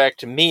bring it back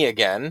to me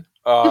again.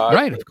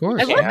 Right, of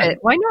course. I love it.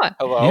 Why not?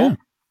 Hello.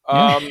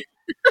 Yeah.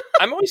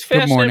 I'm always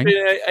fascinated,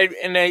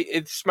 and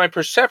it's my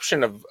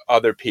perception of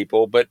other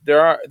people. But there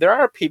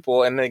are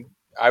people, and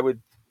I would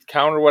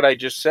counter what I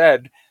just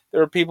said.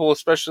 There are people,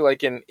 especially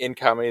like in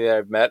comedy that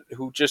I've met,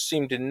 who just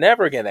seem to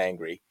never get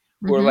angry.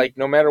 Who are like,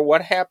 no matter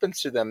what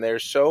happens to them, they're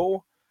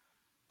so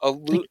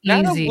aloof.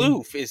 Not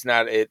aloof is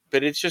not it,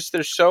 but it's just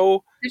they're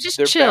chill.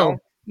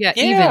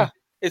 Even.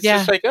 It's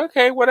just like,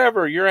 okay,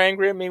 whatever. You're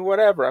angry at me,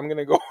 whatever. I'm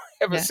gonna go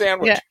have a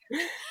sandwich. Yeah.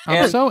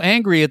 I'm so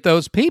angry at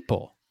those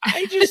people.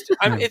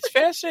 It's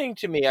fascinating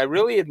to me. I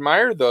really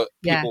admire the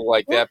people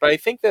like that, but I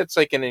think that's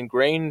like an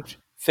ingrained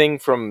thing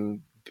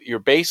from your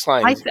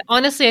baseline.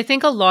 Honestly, I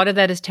think a lot of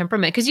that is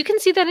temperament, because you can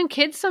see that in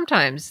kids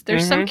sometimes.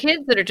 There's some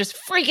kids that are just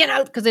freaking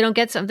out because they don't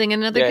get something,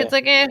 and another kid's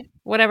like,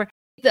 whatever.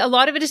 A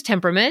lot of it is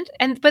temperament,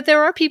 but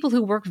there are people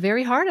who work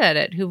very hard at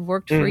it, who've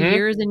worked for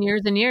years and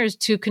years and years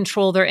to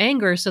control their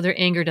anger so their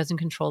anger doesn't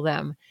control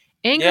them.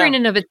 Anger in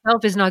and of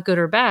itself is not good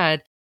or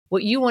bad.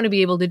 What you want to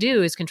be able to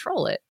do is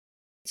control it.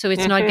 So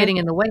it's not getting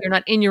in the way. You're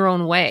not in your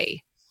own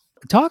way.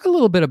 Talk a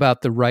little bit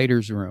about the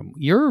writer's room.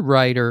 You're a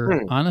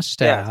writer on a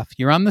staff. Yeah.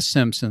 You're on The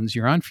Simpsons.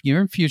 You're in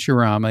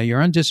Futurama.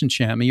 You're on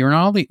Disenchantment. You're on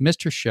all the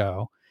Mr.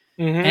 Show.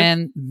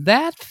 And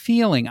that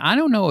feeling, I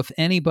don't know if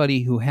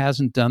anybody who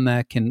hasn't done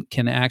that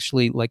can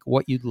actually, like,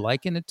 what you'd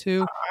liken it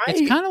to.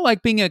 It's kind of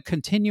like being a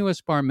continuous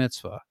bar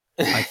mitzvah,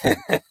 I think.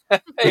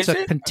 It's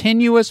a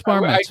continuous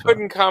bar mitzvah. I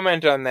couldn't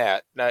comment on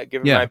that,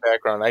 given my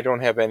background. I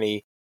don't have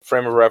any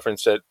frame of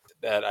reference that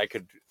I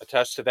could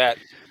attest to that.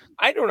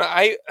 I don't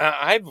know.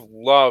 I've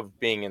loved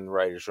being in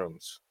writers'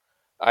 rooms.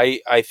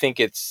 I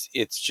think it's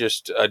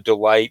just a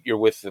delight. You're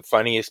with the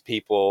funniest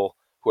people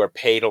who are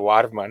paid a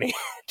lot of money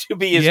to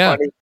be as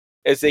funny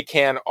as they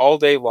can all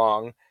day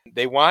long.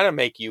 They want to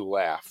make you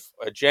laugh,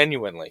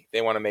 genuinely. They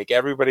want to make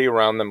everybody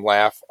around them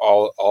laugh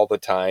all the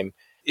time.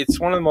 It's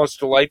one of the most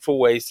delightful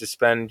ways to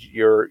spend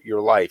your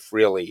life.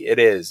 Really, it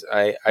is.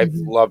 I've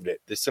Mhm. loved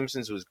it. The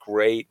Simpsons was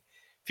great.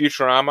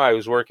 Futurama, I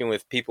was working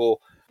with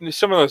people,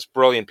 some of the most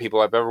brilliant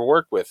people I've ever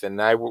worked with,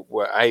 and I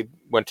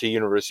went to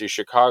University of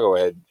Chicago. I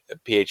had a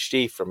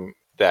PhD from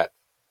that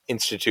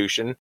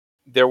institution.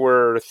 There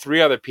were 3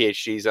 other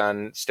PhDs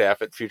on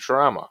staff at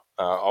Futurama,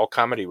 all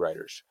comedy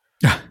writers.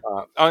 In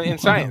Wow.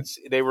 science,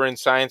 they were in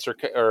science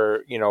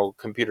or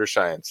computer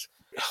science.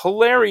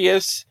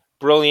 Hilarious,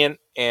 brilliant,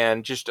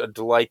 and just a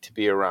delight to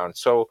be around.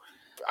 So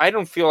I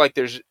don't feel like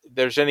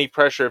there's any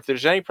pressure. If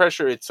there's any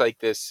pressure, it's like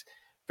this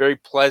very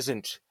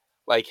pleasant,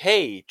 like,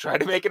 hey, try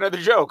to make another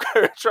joke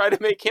or try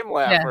to make him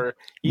laugh. Yeah. Or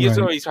he is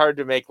Right. always hard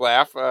to make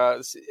laugh.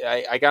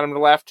 I got him to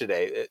laugh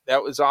today.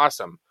 That was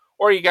awesome.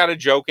 Or you got a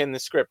joke in the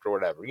script or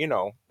whatever,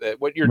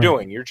 what you're Right.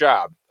 doing, your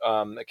job.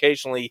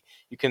 Occasionally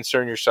you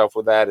concern yourself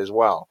with that as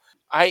well.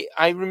 I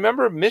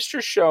remember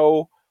Mr.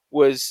 Show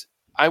was,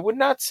 I would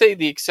not say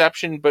the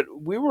exception, but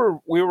we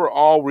were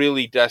all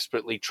really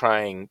desperately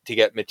trying to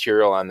get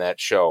material on that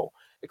show.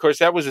 Of course,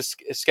 that was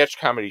a sketch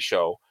comedy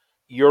show.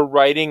 Your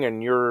writing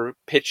and your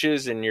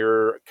pitches and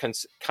your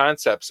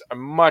concepts are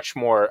much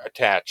more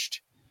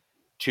attached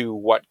to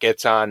what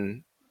gets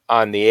on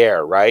the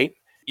air, right?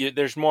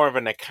 There's more of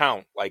an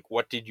account, like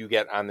what did you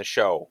get on the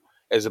show,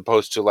 as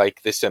opposed to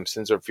like The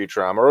Simpsons or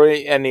Futurama or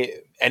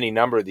any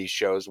number of these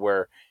shows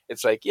where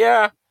it's like,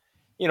 yeah,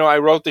 I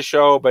wrote the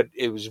show, but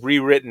it was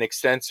rewritten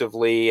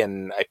extensively,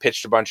 and I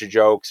pitched a bunch of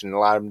jokes, and a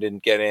lot of them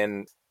didn't get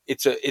in.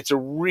 It's a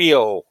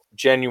real,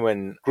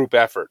 genuine group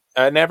effort,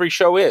 and every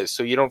show is.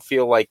 So you don't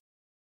feel like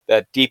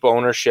that deep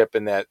ownership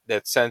and that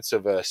sense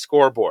of a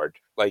scoreboard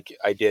like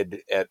I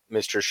did at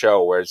Mr.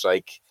 Show, where it's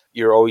like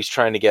you're always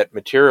trying to get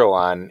material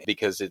on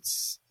because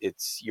it's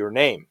your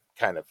name,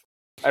 kind of.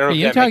 I don't know Yeah, if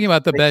you're that talking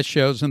about the makes best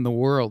shows in the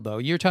world, though.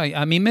 You're talking.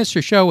 I mean,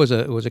 Mr. Show was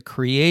a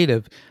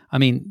creative. I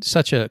mean,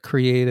 such a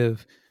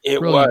creative, it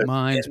brilliant was.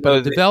 minds, but a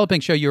No,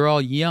 developing show. You're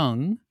all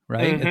young,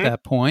 right, at mm-hmm.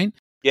 that point.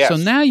 So Yes.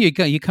 now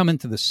you come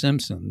into The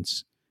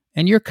Simpsons,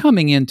 and you're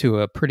coming into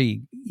a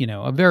pretty,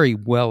 a very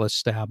well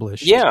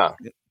established Yeah.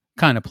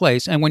 kind of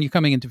place. And when you're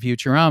coming into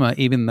Futurama,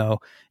 even though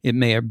it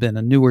may have been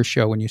a newer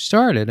show when you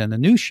started and a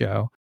new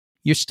show,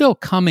 you're still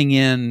coming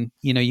in.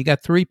 You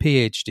got 3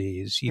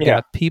 PhDs, you Yeah.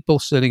 got people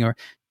sitting, or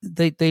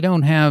they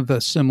don't have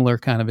a similar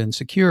kind of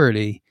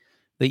insecurity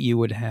that you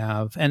would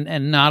have,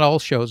 and not all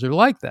shows are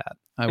like that.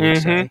 I would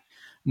Mm-hmm. say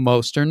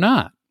most are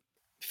not.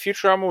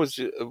 Futurama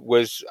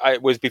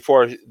was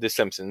before The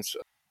Simpsons.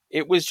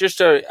 It was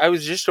I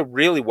was just a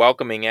really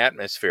welcoming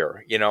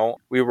atmosphere.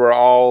 We were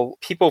all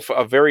people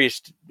of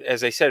various,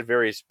 as I said,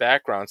 various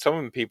backgrounds. Some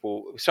of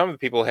the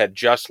people had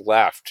just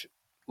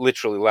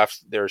literally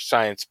left their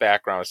science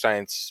background,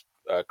 science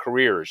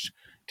careers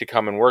to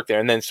come and work there,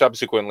 and then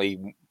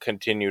subsequently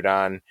continued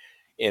on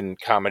in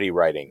comedy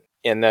writing.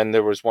 And then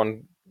there was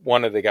one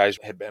of the guys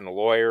had been a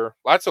lawyer.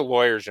 Lots of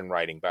lawyers in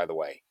writing, by the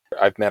way.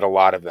 I've met a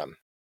lot of them.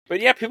 But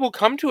yeah, people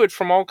come to it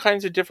from all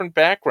kinds of different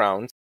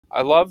backgrounds.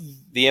 I love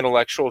the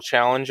intellectual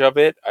challenge of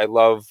it. I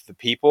love the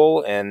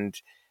people, and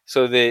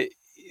so the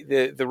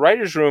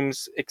writers'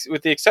 rooms,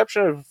 with the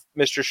exception of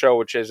Mr. Show,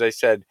 which, as I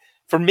said,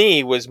 for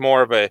me was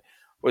more of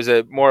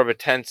a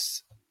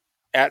tense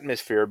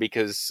atmosphere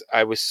because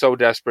I was so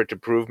desperate to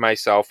prove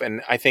myself,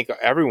 and I think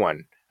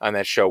everyone on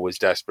that show was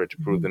desperate to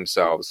prove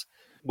themselves,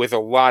 with a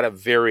lot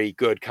of very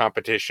good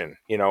competition.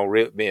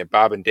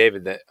 Bob and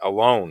David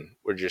alone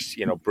were just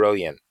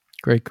brilliant.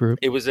 Great group.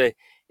 It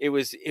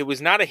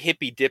was not a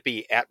hippy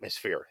dippy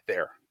atmosphere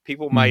there.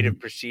 People might Mhm. have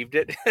perceived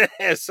it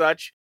as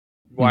such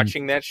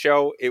watching that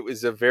show. It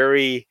was a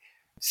very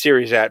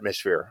serious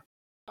atmosphere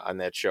on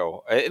that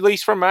show, at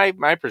least from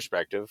my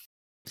perspective.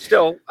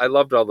 Still, I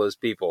loved all those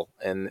people,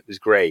 and it was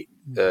great,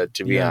 to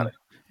be Yeah. honest.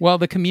 Well,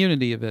 the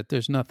community of it,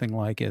 there's nothing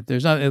like it.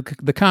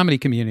 The comedy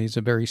community is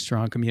a very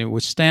strong community.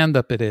 With stand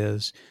up it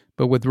is,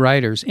 but with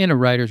writers in a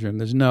writer's room,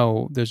 there's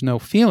no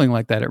feeling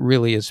like that. It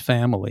really is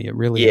family. It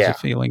really is Yeah, a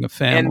feeling of and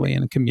family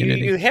and a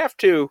community. you have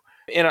to,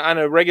 on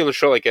a regular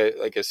show like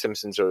a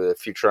Simpsons or the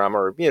Futurama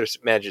or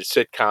imagine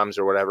sitcoms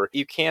or whatever.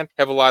 You can't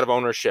have a lot of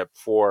ownership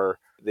for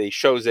the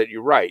shows that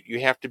you write. You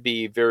have to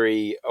be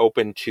very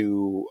open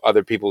to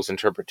other people's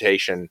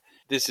interpretation.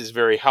 This is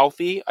very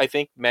healthy, I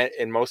think,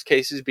 in most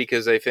cases,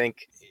 because I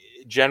think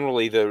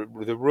generally the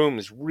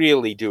rooms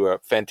really do a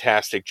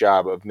fantastic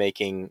job of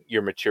making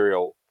your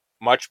material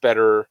much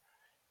better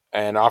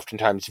and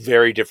oftentimes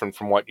very different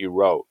from what you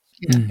wrote.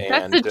 Yeah. Mm.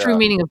 That's the And true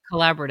meaning of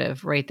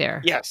collaborative right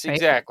there. yes, Right?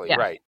 exactly, Yeah.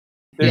 right.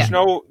 Yeah.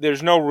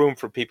 There's no room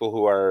for people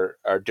who are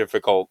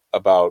difficult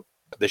about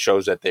the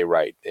shows that they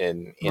write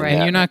in Right.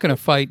 And that. you're not going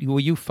to fight. Will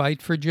you fight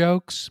for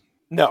jokes?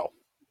 No,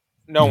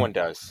 no one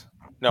does.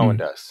 No one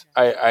does.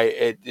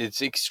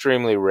 It's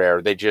extremely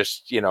rare. They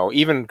just,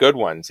 even good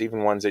ones,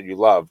 even ones that you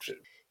loved,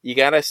 you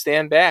got to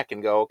stand back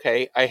and go,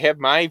 okay, I have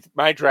my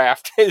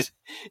draft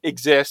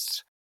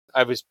exists.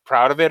 I was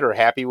proud of it or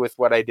happy with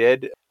what I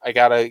did. I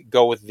got to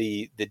go with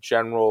the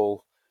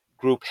general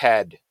group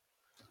head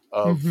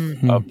of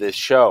Mhm. Mhm. this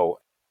show.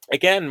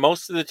 Again,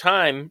 most of the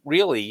time,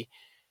 really,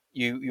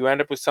 you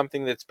end up with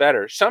something that's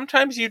better.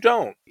 Sometimes you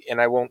don't,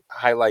 and I won't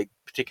highlight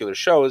particular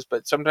shows,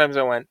 but sometimes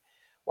I went,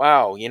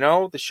 wow,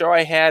 the show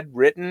I had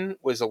written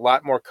was a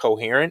lot more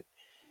coherent.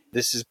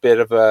 This is a bit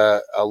of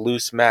a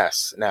loose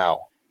mess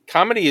now.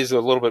 Comedy is a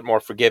little bit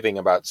more forgiving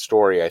about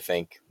story, I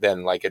think,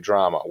 than like a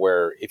drama,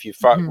 where if you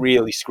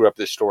really screw up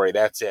the story,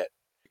 that's it.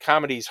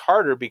 Comedy is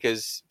harder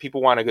because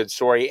people want a good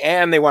story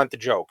and they want the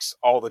jokes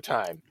all the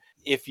time.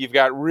 If you've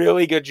got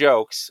really good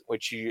jokes,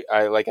 which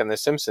I like on The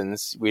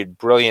Simpsons, we had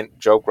brilliant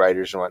joke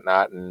writers and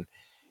whatnot,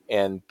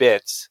 and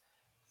bits,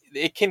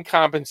 it can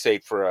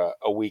compensate for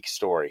a weak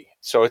story.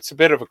 So it's a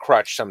bit of a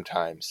crutch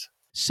sometimes.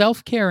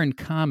 Self-care in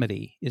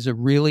comedy is a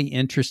really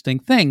interesting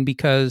thing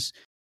because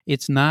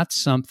it's not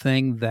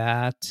something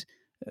that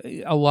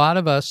a lot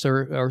of us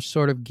are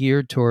sort of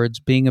geared towards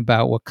being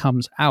about what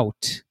comes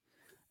out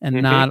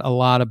and not a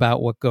lot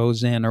about what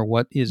goes in or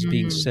what is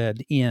being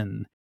said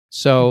in.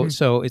 So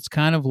it's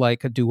kind of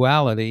like a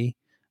duality.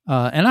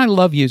 And I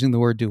love using the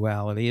word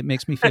duality. It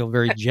makes me feel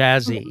very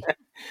jazzy.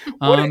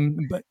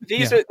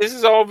 This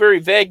is all very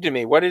vague to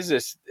me. What is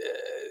this?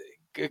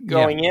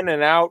 Going in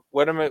and out?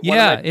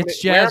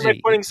 It's jazzy. Where am I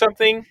putting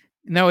something?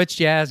 No, it's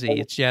jazzy.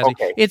 It's jazzy.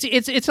 Okay.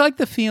 It's like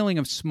the feeling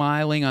of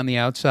smiling on the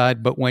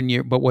outside, but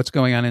what's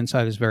going on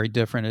inside is very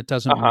different. It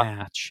doesn't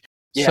match.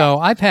 Yeah. So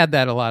I've had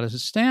that a lot as a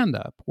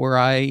stand-up where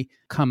I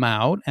come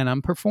out and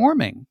I'm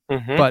performing,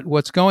 but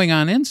what's going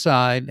on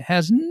inside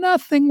has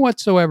nothing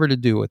whatsoever to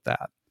do with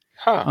that.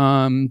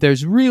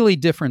 There's really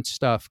different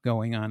stuff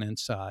going on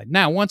inside.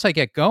 Now, once I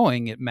get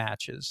going, it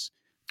matches,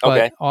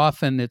 but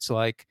often it's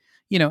like,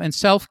 and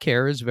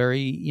self-care is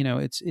very,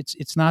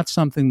 it's not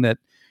something that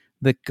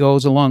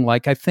goes along.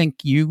 Like I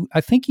think you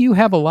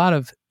have a lot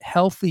of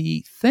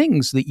healthy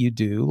things that you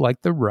do,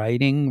 like the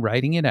writing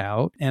it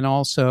out, and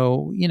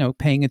also,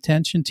 paying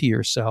attention to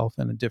yourself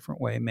in a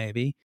different way,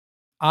 maybe.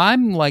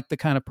 I'm like the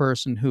kind of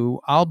person who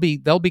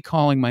they'll be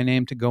calling my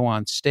name to go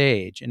on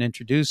stage and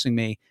introducing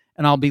me,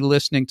 and I'll be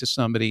listening to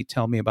somebody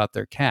tell me about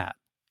their cat.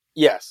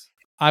 Yes.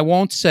 I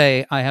won't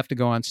say I have to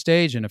go on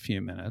stage in a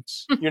few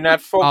minutes. You're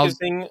not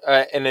focusing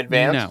in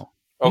advance? No.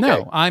 Okay.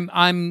 No,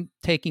 I'm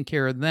taking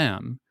care of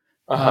them.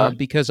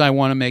 Because I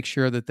want to make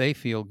sure that they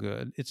feel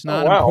good. It's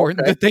not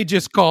important that they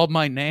just called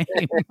my name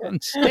on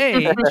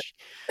stage,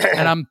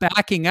 and I'm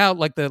backing out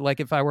like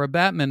if I were a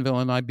Batman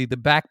villain, I'd be the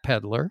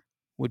backpedaler,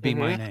 would be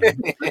my name.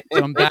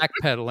 So I'm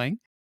backpedaling.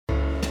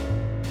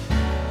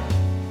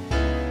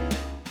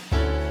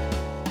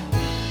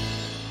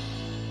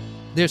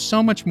 There's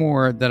so much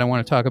more that I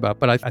want to talk about,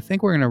 but I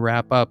think we're going to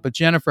wrap up. But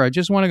Jennifer, I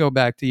just want to go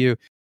back to you.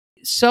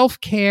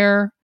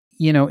 Self-care,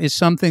 is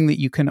something that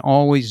you can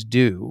always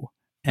do.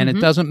 And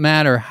it doesn't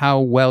matter how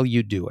well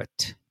you do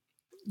it.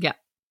 Yeah.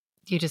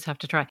 You just have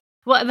to try.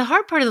 Well, the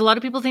hard part is a lot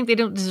of people think they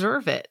don't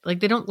deserve it. Like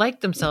they don't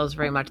like themselves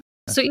very much.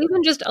 So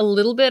even just a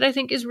little bit, I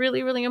think, is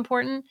really, really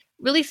important.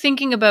 Really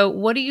thinking about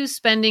what are you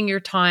spending your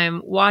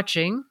time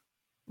watching,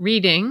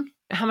 reading,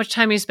 how much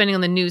time are you spending on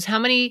the news, how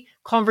many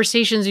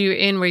conversations are you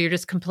in where you're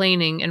just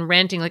complaining and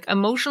ranting. Like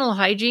emotional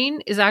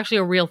hygiene is actually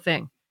a real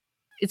thing.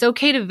 It's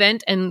okay to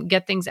vent and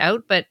get things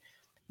out, but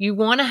you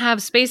want to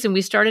have space. And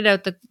we started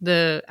out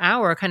the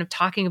hour kind of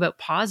talking about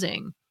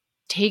pausing,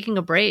 taking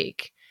a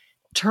break,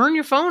 turn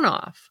your phone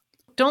off.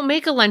 Don't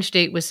make a lunch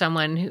date with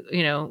someone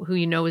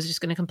who is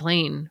just going to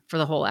complain for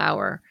the whole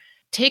hour.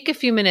 Take a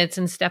few minutes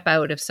and step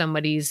out if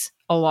somebody's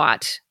a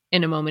lot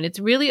in a moment. It's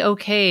really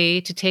okay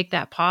to take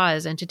that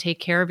pause and to take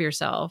care of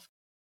yourself.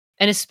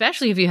 And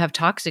especially if you have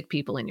toxic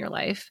people in your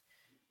life,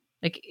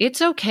 like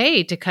it's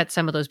okay to cut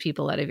some of those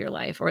people out of your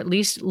life or at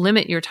least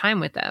limit your time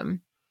with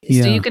them.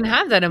 Yeah. So you can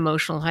have that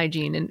emotional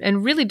hygiene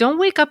and really don't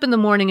wake up in the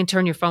morning and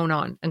turn your phone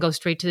on and go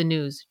straight to the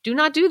news. Do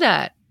not do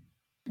that.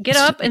 Get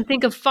up and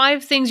think of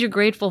 5 things you're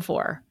grateful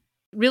for.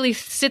 Really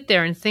sit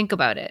there and think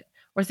about it.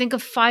 Or think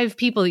of 5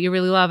 people that you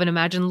really love and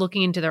imagine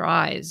looking into their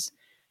eyes.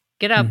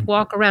 Get up,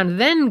 walk around,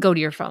 then go to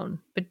your phone.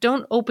 But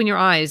don't open your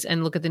eyes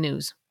and look at the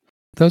news.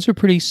 Those are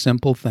pretty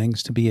simple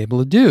things to be able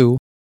to do.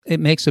 It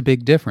makes a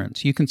big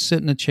difference. You can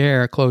sit in a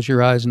chair, close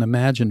your eyes, and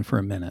imagine for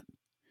a minute.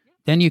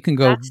 Then you can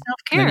go.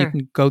 Then you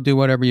can go do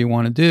whatever you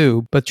want to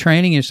do. But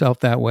training yourself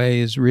that way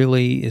is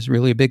really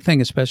a big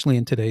thing, especially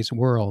in today's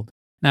world.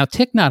 Now,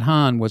 Thich Nhat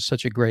Hanh was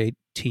such a great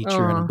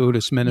teacher and a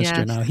Buddhist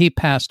minister. Yes. Now he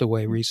passed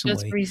away recently.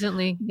 Just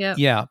recently, yeah.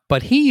 Yeah,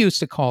 but he used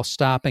to call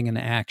stopping an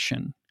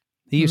action.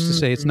 He used to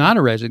say it's not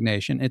a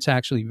resignation; it's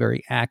actually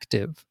very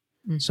active.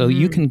 So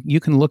you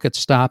can look at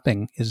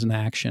stopping as an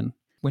action.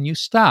 When you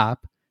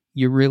stop,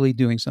 you're really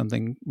doing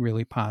something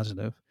really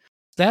positive.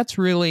 That's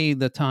really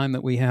the time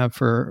that we have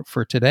for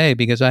today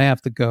because I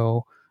have to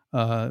go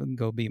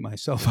beat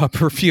myself up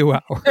for a few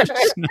hours.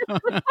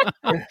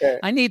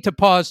 I need to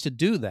pause to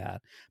do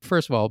that.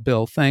 First of all,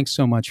 Bill, thanks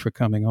so much for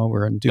coming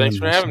over and doing this.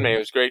 Thanks for having me. It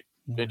was great.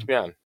 Great to be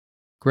on.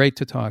 Great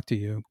to talk to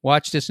you.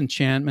 Watch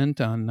Disenchantment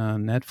on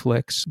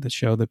Netflix, the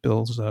show that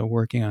Bill's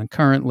working on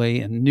currently,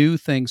 and new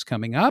things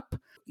coming up.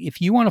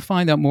 If you want to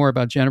find out more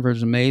about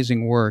Jennifer's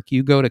amazing work,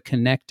 you go to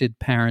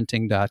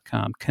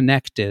connectedparenting.com.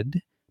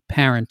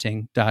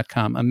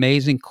 Connectedparenting.com.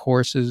 Amazing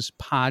courses,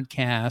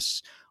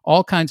 podcasts,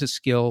 all kinds of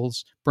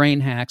skills, brain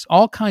hacks,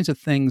 all kinds of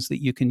things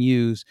that you can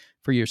use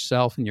for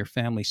yourself and your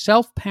family.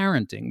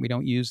 Self-parenting, we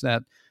don't use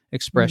that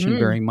expression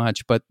very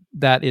much, but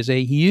that is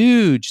a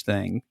huge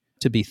thing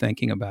to be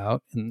thinking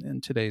about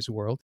in today's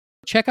world.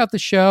 Check out the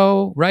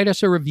show. Write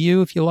us a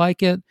review if you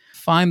like it.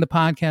 Find the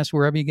podcast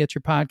wherever you get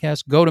your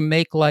podcasts. Go to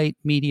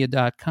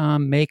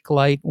makelightmedia.com,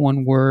 makelight,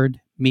 one word,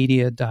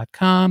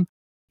 media.com.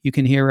 You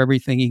can hear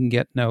everything. You can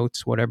get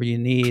notes, whatever you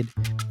need.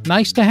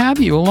 Nice to have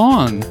you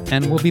along.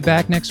 And we'll be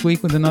back next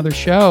week with another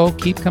show.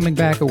 Keep coming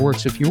back. It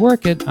works if you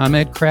work it. I'm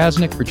Ed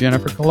Krasnick for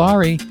Jennifer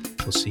Kolari.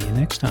 We'll see you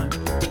next time.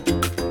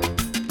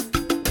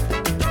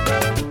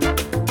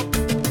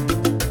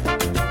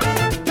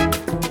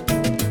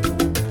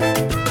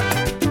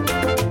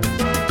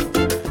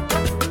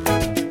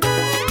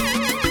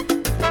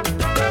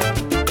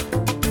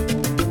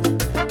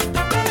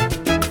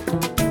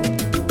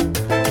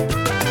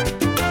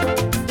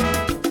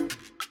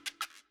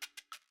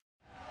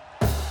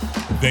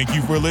 Thank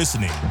you for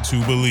listening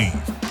to Believe.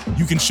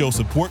 You can show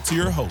support to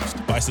your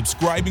host by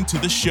subscribing to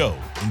the show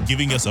and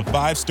giving us a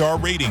 5-star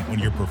rating on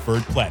your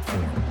preferred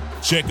platform.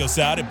 Check us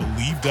out at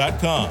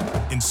Believe.com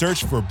and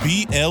search for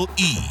BLEAV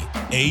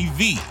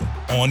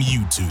on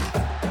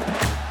YouTube.